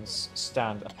companions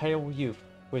stand, a pale youth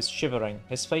who is shivering,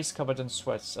 his face covered in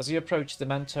sweat. As you approach, the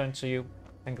men turn to you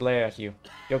and glare at you.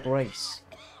 Your Grace.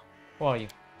 Who are you?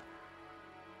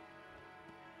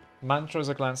 The man throws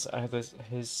a glance at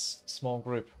his small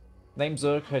group. Name's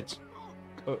Urquid.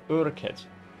 Urquid.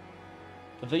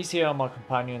 These here are my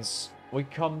companions. We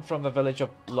come from the village of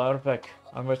Lurbeck,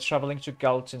 and we're traveling to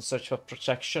Galt in search of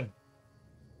protection.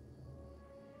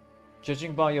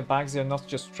 Judging by your bags, you're not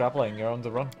just traveling, you're on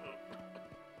the run.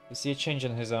 You see a change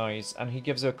in his eyes, and he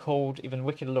gives you a cold, even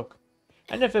wicked look.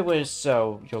 And if it were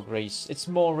so, Your Grace, it's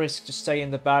more risk to stay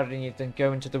in the barony than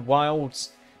go into the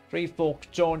wilds. 3 folk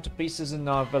torn to pieces in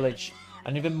our village,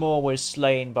 and even more were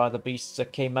slain by the beasts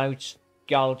that came out.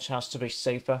 Galt has to be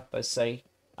safer, they say,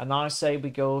 and I say we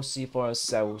go see for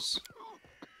ourselves.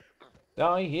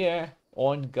 Die here,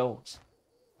 or in Galt.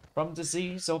 From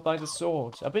disease or by the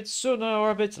sword, a bit sooner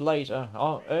or a bit later,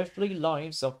 our earthly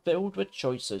lives are filled with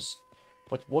choices,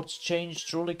 but what's changed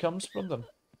truly comes from them.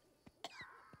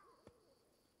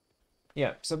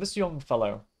 Yeah, so this young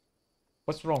fellow,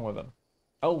 what's wrong with him?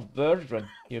 Oh, Verdran,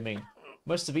 you mean?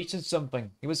 Must have eaten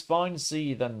something. He was fine to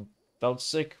see, then felt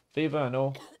sick, fever and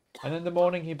all, and in the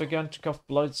morning he began to cough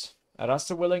blood.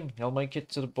 Arasta willing, he'll make it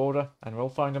to the border, and we'll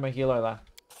find him a healer there.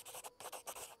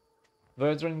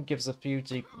 Verdran gives a few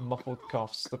deep, muffled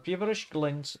coughs, the feverish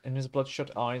glint in his bloodshot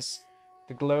eyes,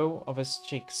 the glow of his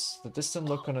cheeks, the distant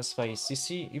look on his face.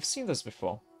 You've seen this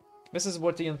before. This is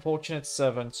what the unfortunate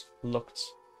servant looked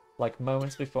like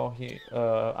moments before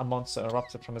a monster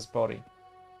erupted from his body.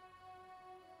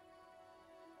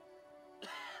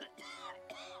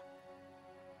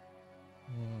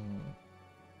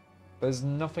 There's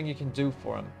nothing you can do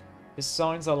for him. His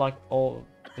signs are like all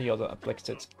the other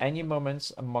afflicted. Any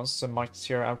moment a monster might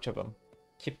tear out of him.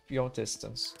 Keep your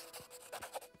distance.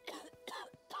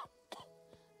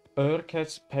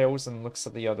 Urquid pales and looks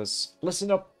at the others.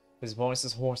 Listen up! His voice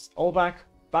is hoarse. All back!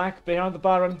 Back! Behind the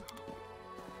Baron!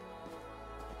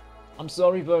 I'm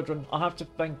sorry, Verdran. I have to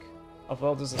think of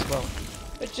others as well.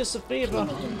 It's just a fever.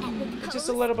 It's just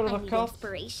a little bit of a cough.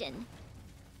 Inspiration.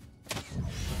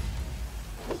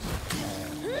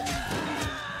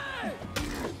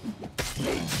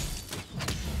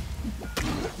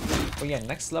 Oh yeah,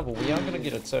 next level we are gonna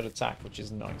get a third attack, which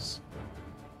is nice.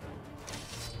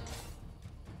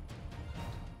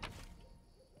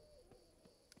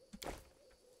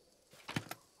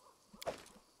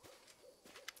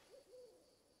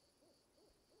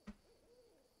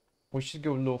 We should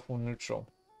go lawful neutral.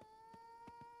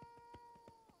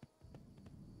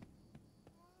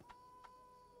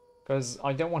 Because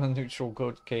I don't want a neutral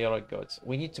good, chaotic good.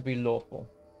 We need to be lawful.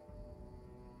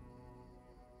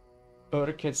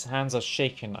 Urquid's hands are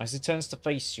shaking as he turns to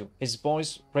face you. His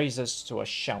voice raises to a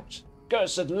shout.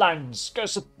 Cursed lands!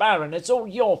 Cursed Baron! It's all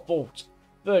your fault!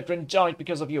 Verdran died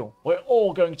because of you. We're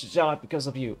all going to die because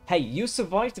of you. Hey, you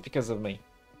survived it because of me.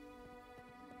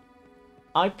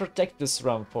 I protect this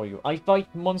realm for you. I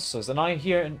fight monsters, and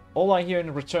all I hear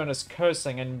in return is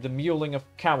cursing and the mewling of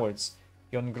cowards.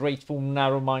 You ungrateful,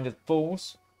 narrow-minded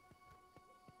fools.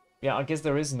 Yeah, I guess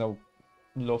there is no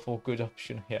lawful good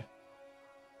option here.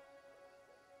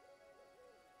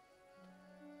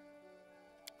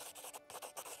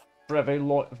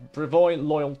 Brevoy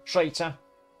loyal traitor.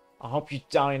 I hope you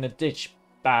die in a ditch,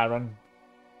 Baron.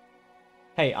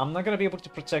 Hey, I'm not gonna be able to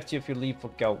protect you if you leave for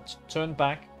Galt. Turn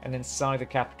back, and inside the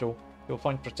capital, you'll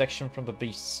find protection from the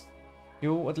beasts.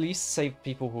 You'll at least save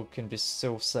people who can be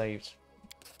still saved.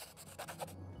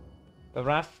 The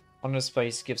wrath on his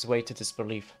face gives way to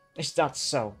disbelief. Is that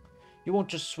so? You want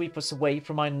to sweep us away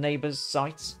from my neighbor's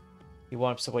sights? He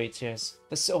wipes away tears.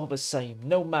 It's all the same,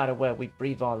 no matter where we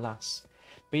breathe our last.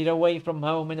 Be it away from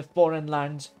home in a foreign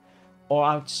land, or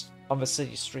out on the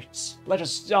city streets. Let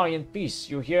us die in peace,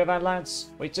 you hear that,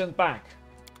 lads? We turn back.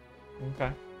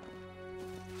 Okay.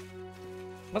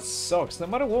 That sucks. No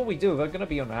matter what we do, they're gonna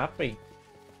be unhappy.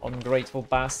 Ungrateful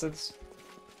bastards.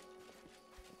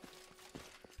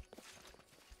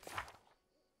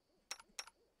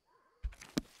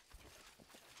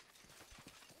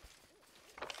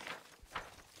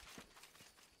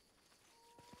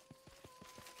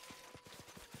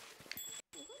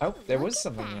 Oh, there was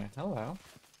something here. Hello.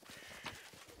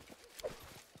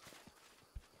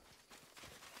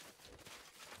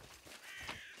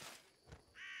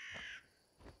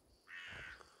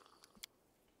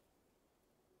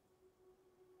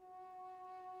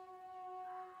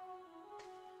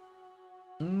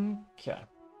 Okay.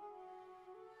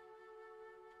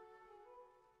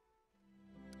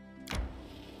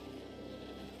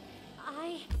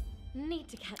 I need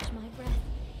to catch my breath.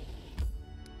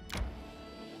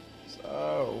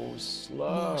 So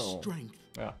slow. My strength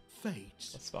Yeah,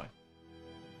 fades. that's fine.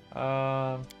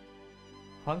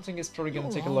 Hunting is probably gonna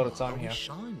Your take a lot of armor time here. always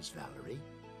shines, Valerie.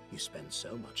 You spend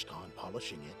so much time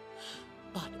polishing it.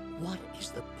 But what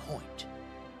is the point?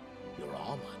 Your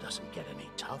armor doesn't get any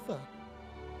tougher.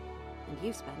 And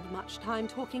you spend much time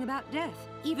talking about death,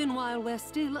 even while we're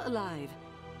still alive.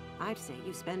 I'd say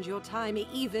you spend your time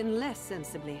even less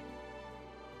sensibly.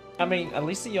 I mean, at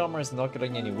least the armor is not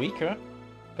getting any weaker.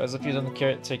 Because if you don't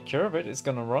take care of it, it's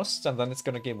gonna rust and then it's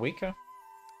gonna get weaker.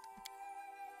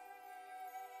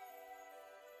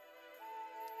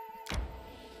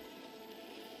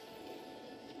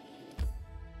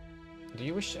 Do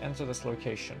you wish to enter this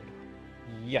location?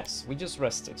 Yes, we just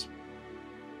rested.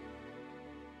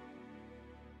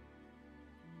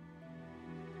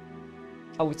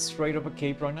 Oh, it's straight up a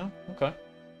cave right now? Okay.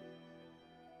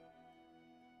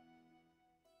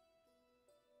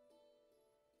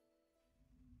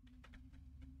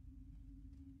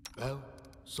 Oh,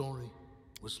 sorry.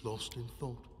 Was lost in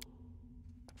thought.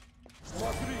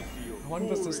 How long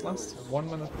does this last? 1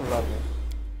 minute per level.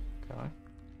 Okay.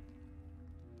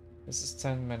 This is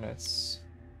 10 minutes.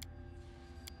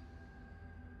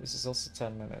 This is also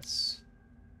 10 minutes.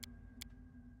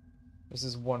 This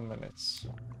is 1 minute.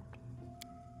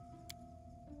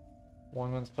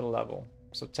 1 minute per level.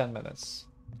 So 10 minutes.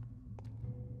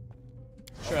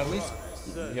 Sure, at least...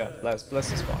 Yeah,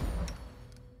 bless is fine.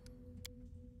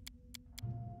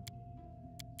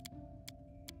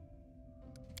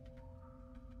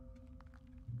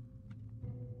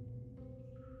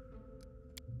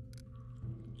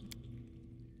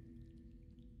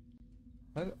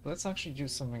 Let's actually do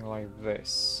something like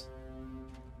this.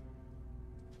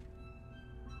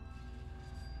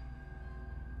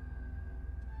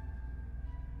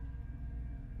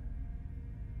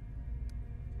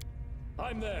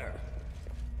 I'm there.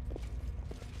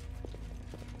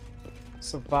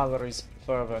 So Valerie's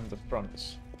further in the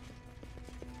front.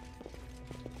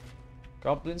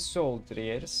 Goblin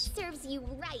soldiers. Serves you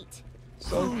right.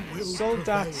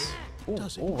 Soldats.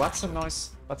 Does it Oh, that's a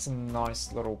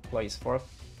nice little place for a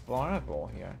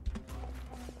fireball here.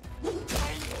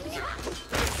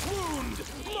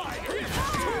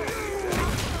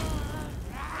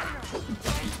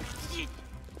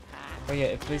 Oh yeah,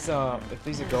 if these are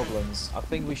goblins, I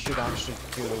think we should actually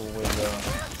deal with.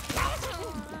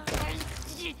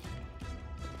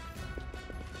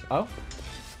 Oh.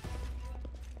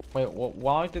 Wait,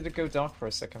 why did it go dark for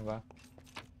a second there?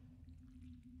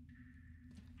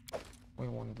 We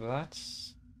want that.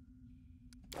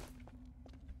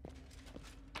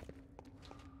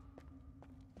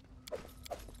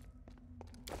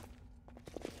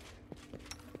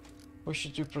 We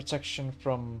should do protection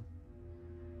from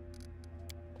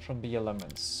the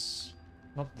elements.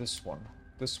 Not this one.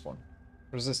 This one.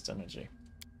 Resist energy.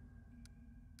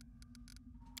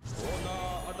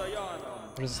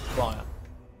 Resist fire.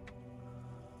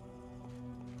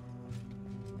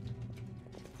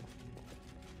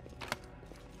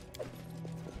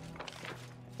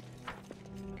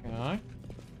 Okay.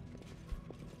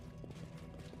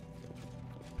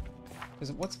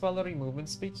 What's Valerie movement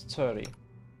speed? 30.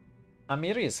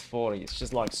 Amiri is 40. It's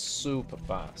just like super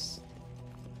fast.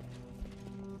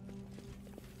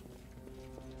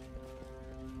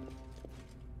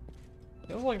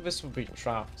 Feels like this would be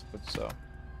trapped, but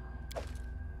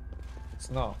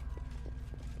it's not.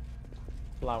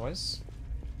 Flowers.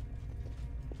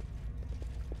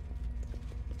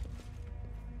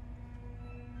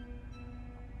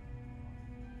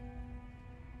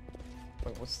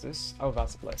 Wait, what's this? Oh,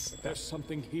 that's a place. Okay. There's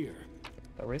something here.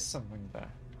 There is something there.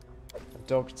 A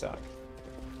dog tag.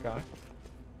 Okay.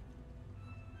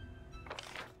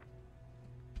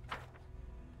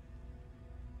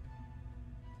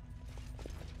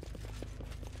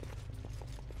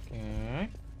 Okay.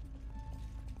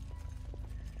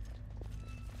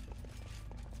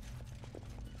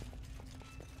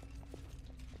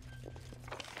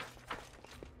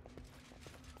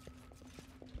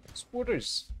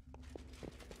 Spooters.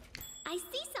 I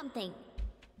see something.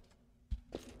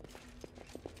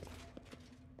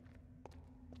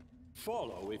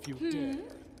 Follow if you dare.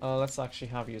 Let's actually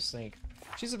have you sneak.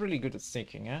 She's really good at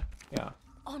sneaking, yeah? Yeah.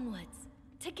 Onwards.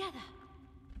 Together.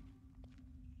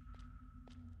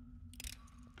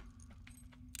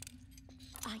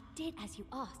 I did as you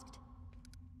asked.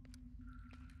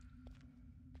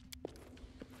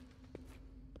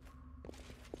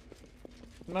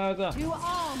 Murder. To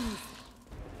arms!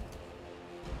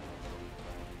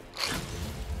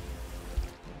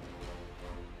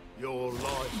 Your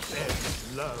life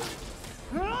ebbs low.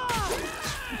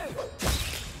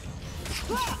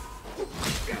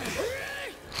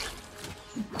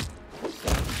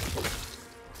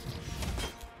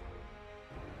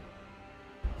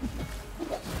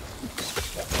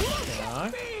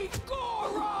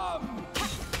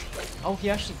 Oh, he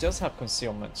actually does have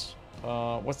concealment.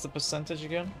 What's the percentage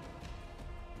again?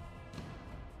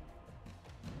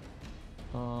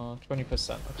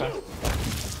 20%, okay.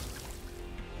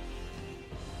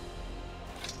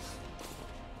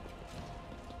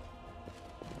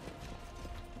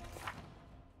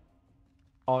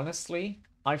 Honestly,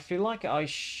 I feel like I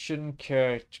shouldn't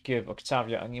care to give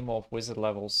Octavia any more wizard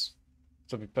levels,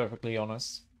 to be perfectly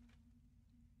honest.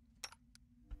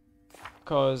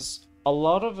 Because a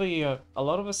lot of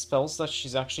the spells that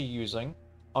she's actually using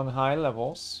on high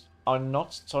levels are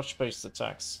not touch-based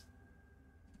attacks.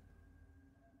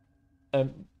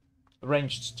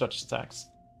 Ranged touch attacks.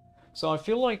 So I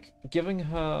feel like giving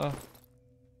her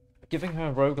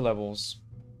rogue levels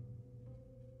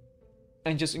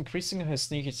and just increasing her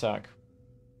sneak attack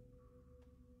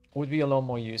would be a lot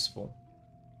more useful.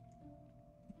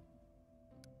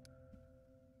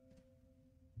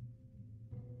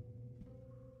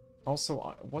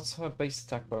 Also, what's her base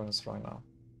attack bonus right now?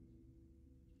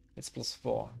 It's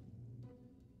 +4.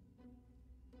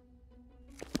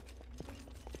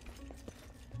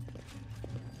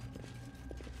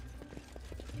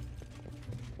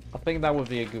 I think that would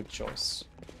be a good choice.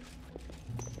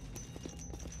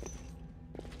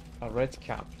 A red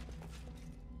cap.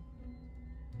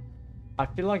 I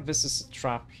feel like this is a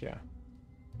trap here.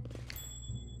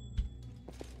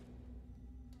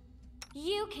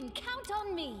 You can count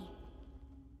on me.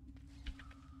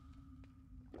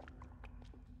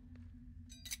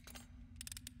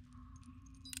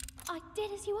 I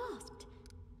did as you asked.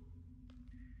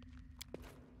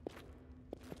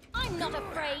 I'm not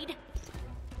afraid.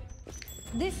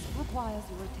 This requires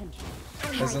your attention.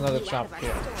 There's another trap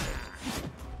here.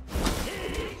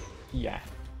 Yeah.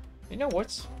 You know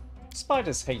what?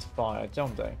 Spiders hate fire,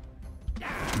 don't they?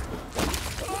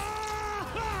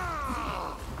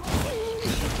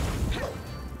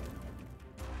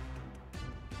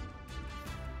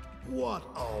 What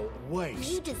a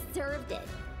waste! You deserved it.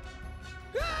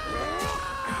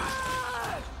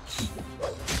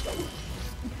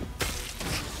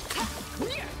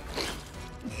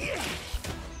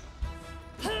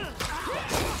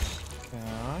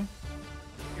 Okay.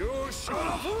 You should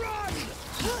run!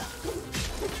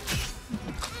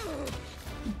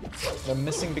 They're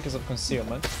missing because of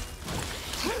concealment.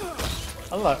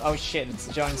 Hello. Oh shit, it's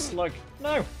a giant slug.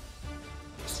 No!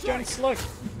 It's a giant slug.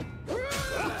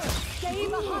 Stay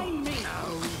behind me.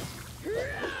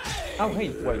 Oh hey,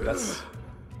 wait, that's...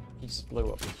 He just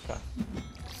blew up. Okay.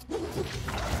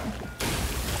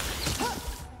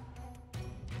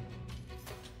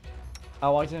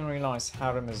 Oh, I didn't realize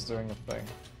Harem is doing a thing.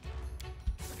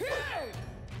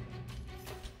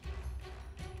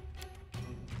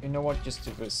 You know what? Just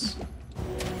do this.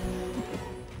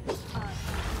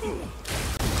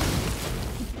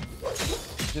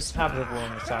 Just have the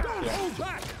one attack, yeah.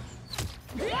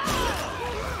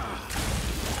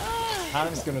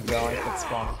 Harem's gonna die, that's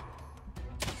fine.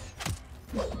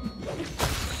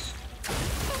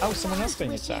 Oh, someone else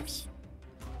being attacked.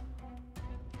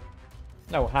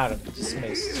 No, Harem,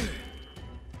 dismissed.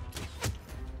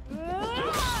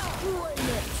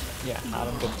 Yeah,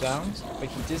 Harem got downed, but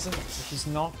doesn't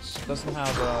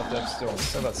have Death's Door,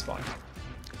 so that's fine.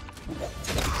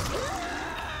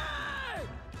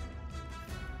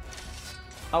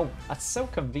 Oh, that's so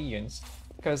convenient,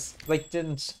 because they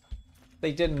didn't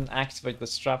activate the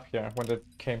trap here when they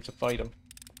came to fight him.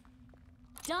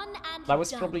 Done and That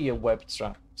was done. probably a web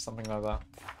trap, something like that.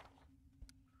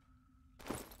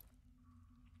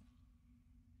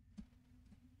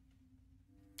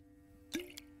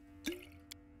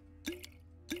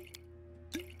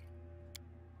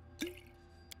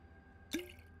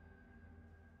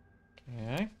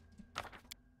 Okay.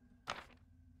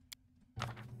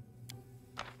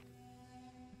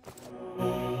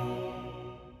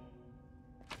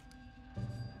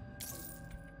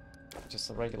 Just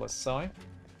a regular scythe.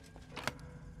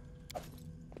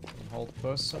 Hold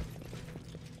person.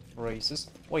 Braces.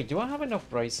 Wait, do I have enough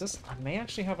braces? I may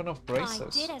actually have enough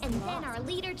braces. And then our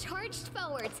leader charged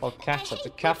forwards. Oh, catch it. The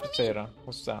Decapitator.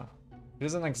 What's that? It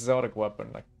is an exotic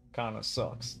weapon that kinda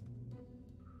sucks.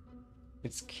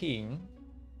 It's keen.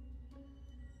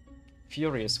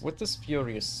 Furious. What does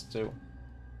Furious do?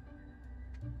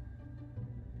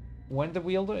 When the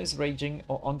wielder is raging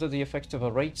or under the effect of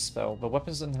a rage spell, the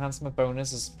weapon's enhancement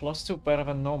bonus is +2 better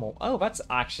than normal. Oh, that's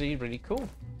actually really cool.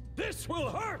 This will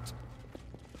hurt!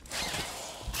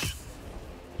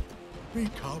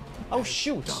 Become Oh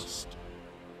shoot! dust.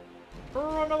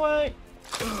 Run away!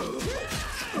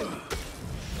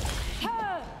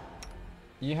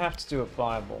 You have to do a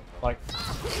fireball. Like,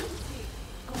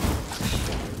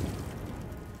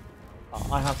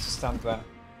 I have to stand there.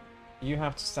 You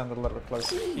have to stand a little bit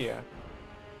closer here.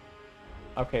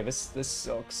 Okay, this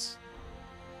sucks.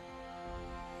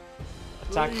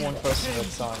 Attack one person at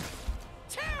a time.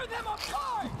 Tear them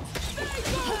apart! They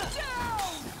go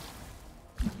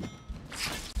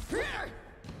down!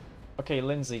 Okay,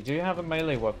 Lindsay, do you have a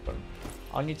melee weapon?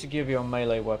 I need to give you a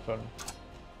melee weapon.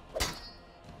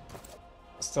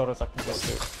 Start attacking this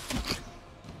dude.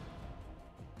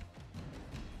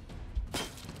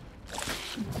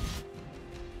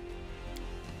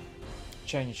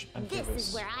 Change and do This this.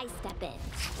 is where I step in.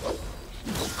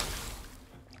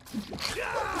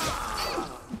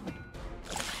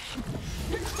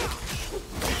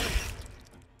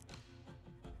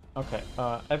 Okay,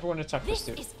 everyone attack this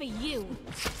This dude. is for you.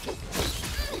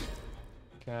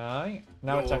 Okay,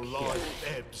 now attack Your here.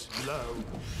 life ebbs low.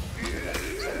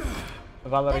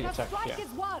 Valerie, Then a attack strike here.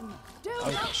 is won. Do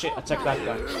Oh not shit, falter. attack that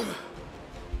guy.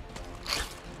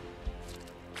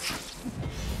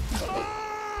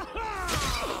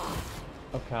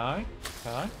 Okay,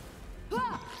 okay.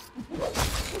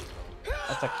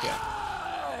 Attack here.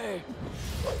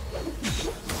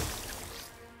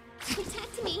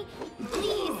 Protect me,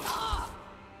 please.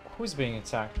 Who's being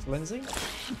attacked? Lindsay?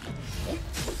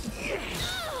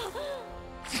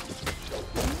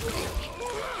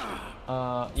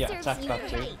 Yeah, Serves attack you that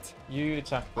dude. right. You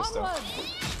attack this dude. Onward.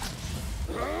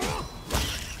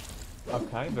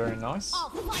 Okay, very nice. I'll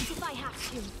fight if I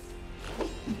have to.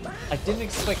 I didn't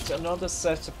expect another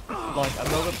set of, like,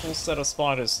 another full set of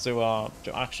spiders to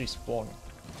actually spawn.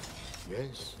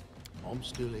 Yes, I'm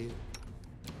still here.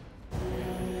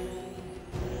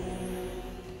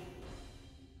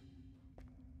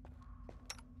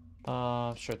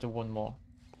 Sure, do one more.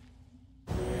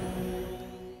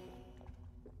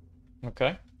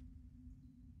 Okay.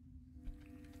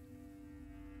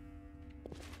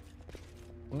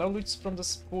 No loots from the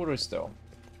supporters though.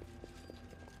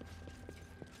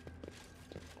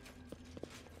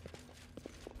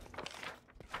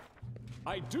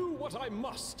 I do what I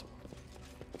must.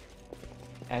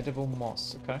 Edible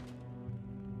moss, okay.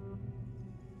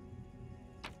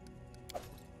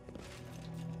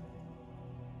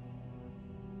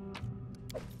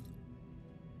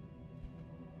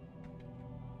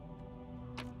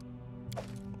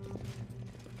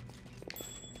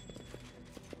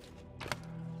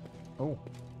 Oh,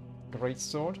 great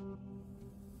sword.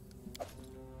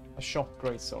 A short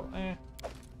great sword.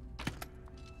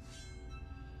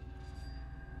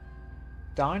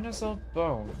 Dinosaur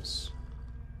bones.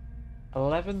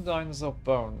 11 dinosaur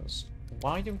bones.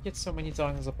 Why do we get so many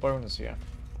dinosaur bones here?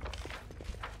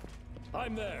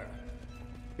 I'm there.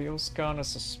 Feels kinda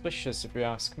suspicious if you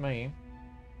ask me.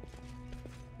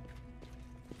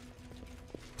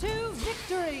 To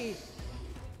victory.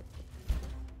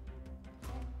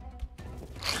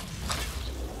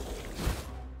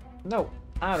 No,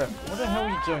 Adam, what the hell are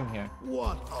you doing here?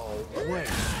 What a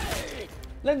waste!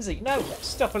 Lindsay, no!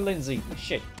 Stop it, Lindsay!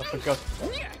 Shit, I forgot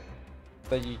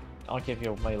that I gave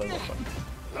you a melee weapon.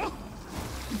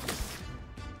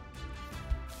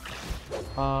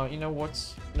 You know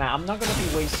what? Nah, I'm not gonna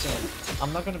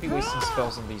be wasting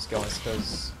spells on these guys,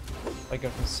 because I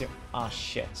can consume. Ah,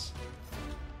 shit.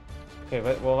 Okay,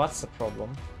 well, that's the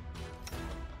problem.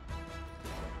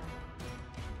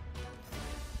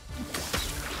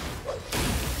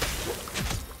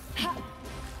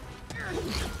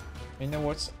 You know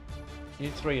what? You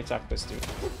three attack this dude.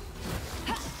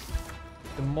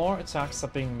 The more attacks are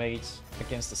being made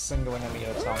against a single enemy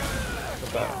at a time,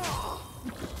 the better.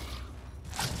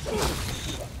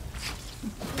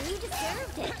 You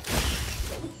deserved it.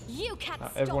 You can't Now,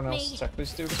 stop everyone me. else attack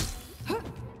this dude.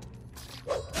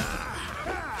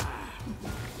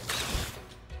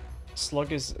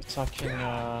 Slug is attacking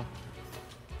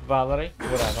Valerie,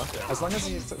 whatever. As long as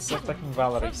he's attacking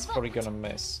Valerie, he's probably gonna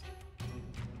miss.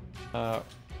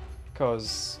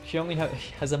 Because he only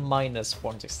has a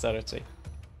 -1 dexterity.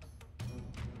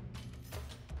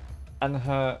 And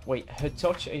her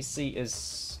touch AC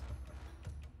is...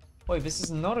 Wait, this is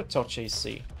not a touch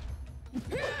AC.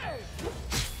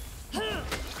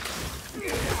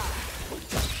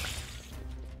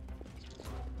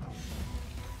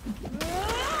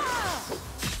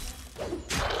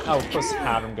 Oh, of course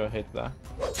Adam got hit there.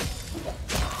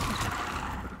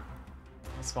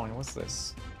 That's fine, what's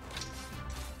this?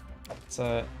 It's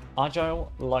a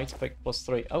agile light pick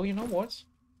 +3. Oh, you know what?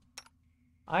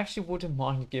 I actually wouldn't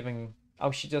mind giving...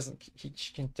 Oh, she doesn't...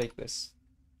 She can take this.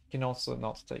 She can also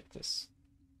not take this.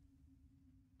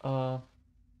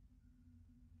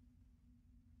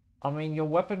 I mean, your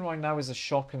weapon right now is a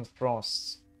shock and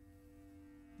thrust.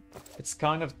 It's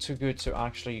kind of too good to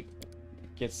actually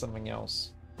get something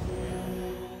else.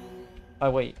 Oh,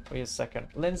 wait a second.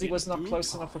 Lindsay was not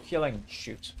close enough for killing.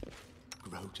 Shoot.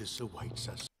 Grotus awaits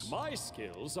us. My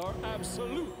skills are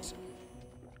absolute.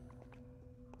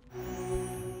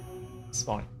 It's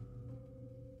fine.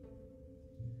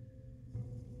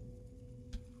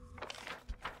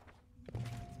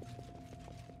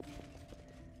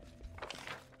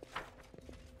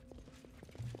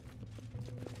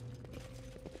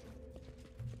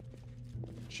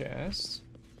 Chest.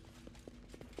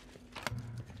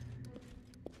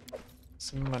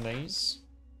 Some monies.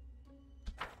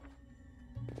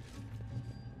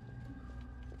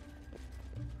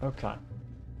 Okay.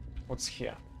 What's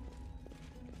here?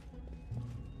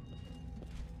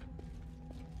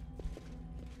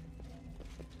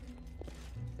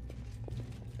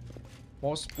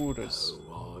 More spooters.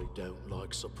 Oh, I don't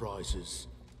like surprises.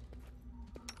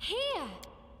 Here!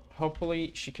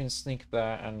 Hopefully she can sneak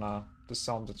there and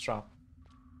disarm the trap.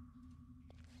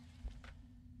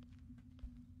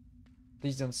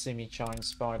 Please don't see me, giant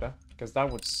spider, because that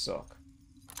would suck.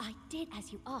 I did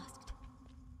as you asked.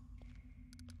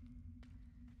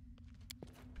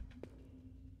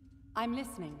 I'm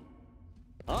listening.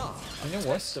 Ah, You know a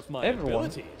what? test of my Everyone,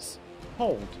 abilities.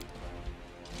 hold.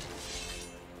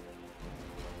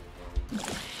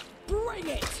 Bring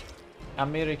it!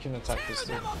 Amiri can attack this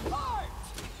Tear too. them apart!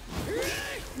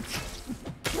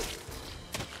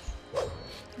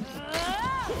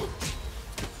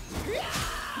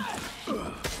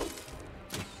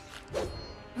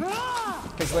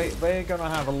 Because they're gonna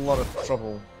have a lot of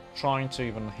trouble trying to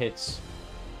even hit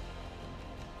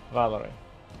Valerie.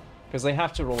 Because they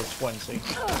have to roll a 20.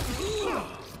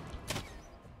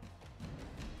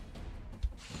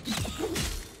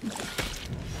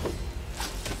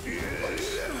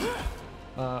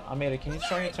 Amiri, can you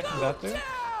try attacking that dude?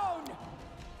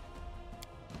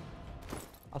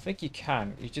 I think you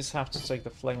can. You just have to take the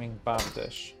flaming bad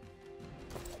dish.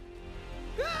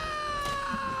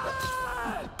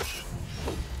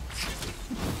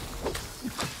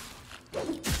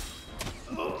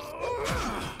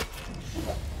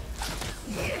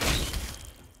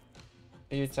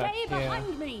 You attack Stay here.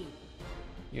 behind me!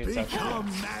 You attack here.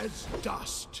 as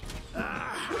dust.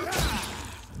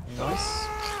 Nice.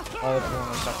 Everyone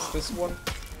attacks this one.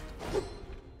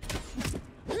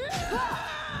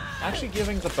 Actually,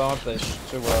 giving the bar dish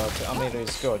to Amira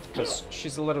is good, because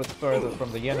she's a little bit further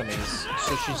from the enemies,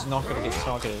 so she's not going to get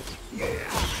targeted.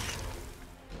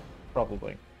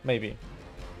 Probably. Maybe.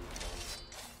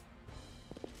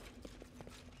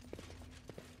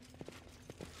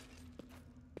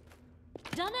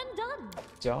 Done and done.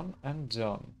 Done and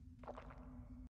done.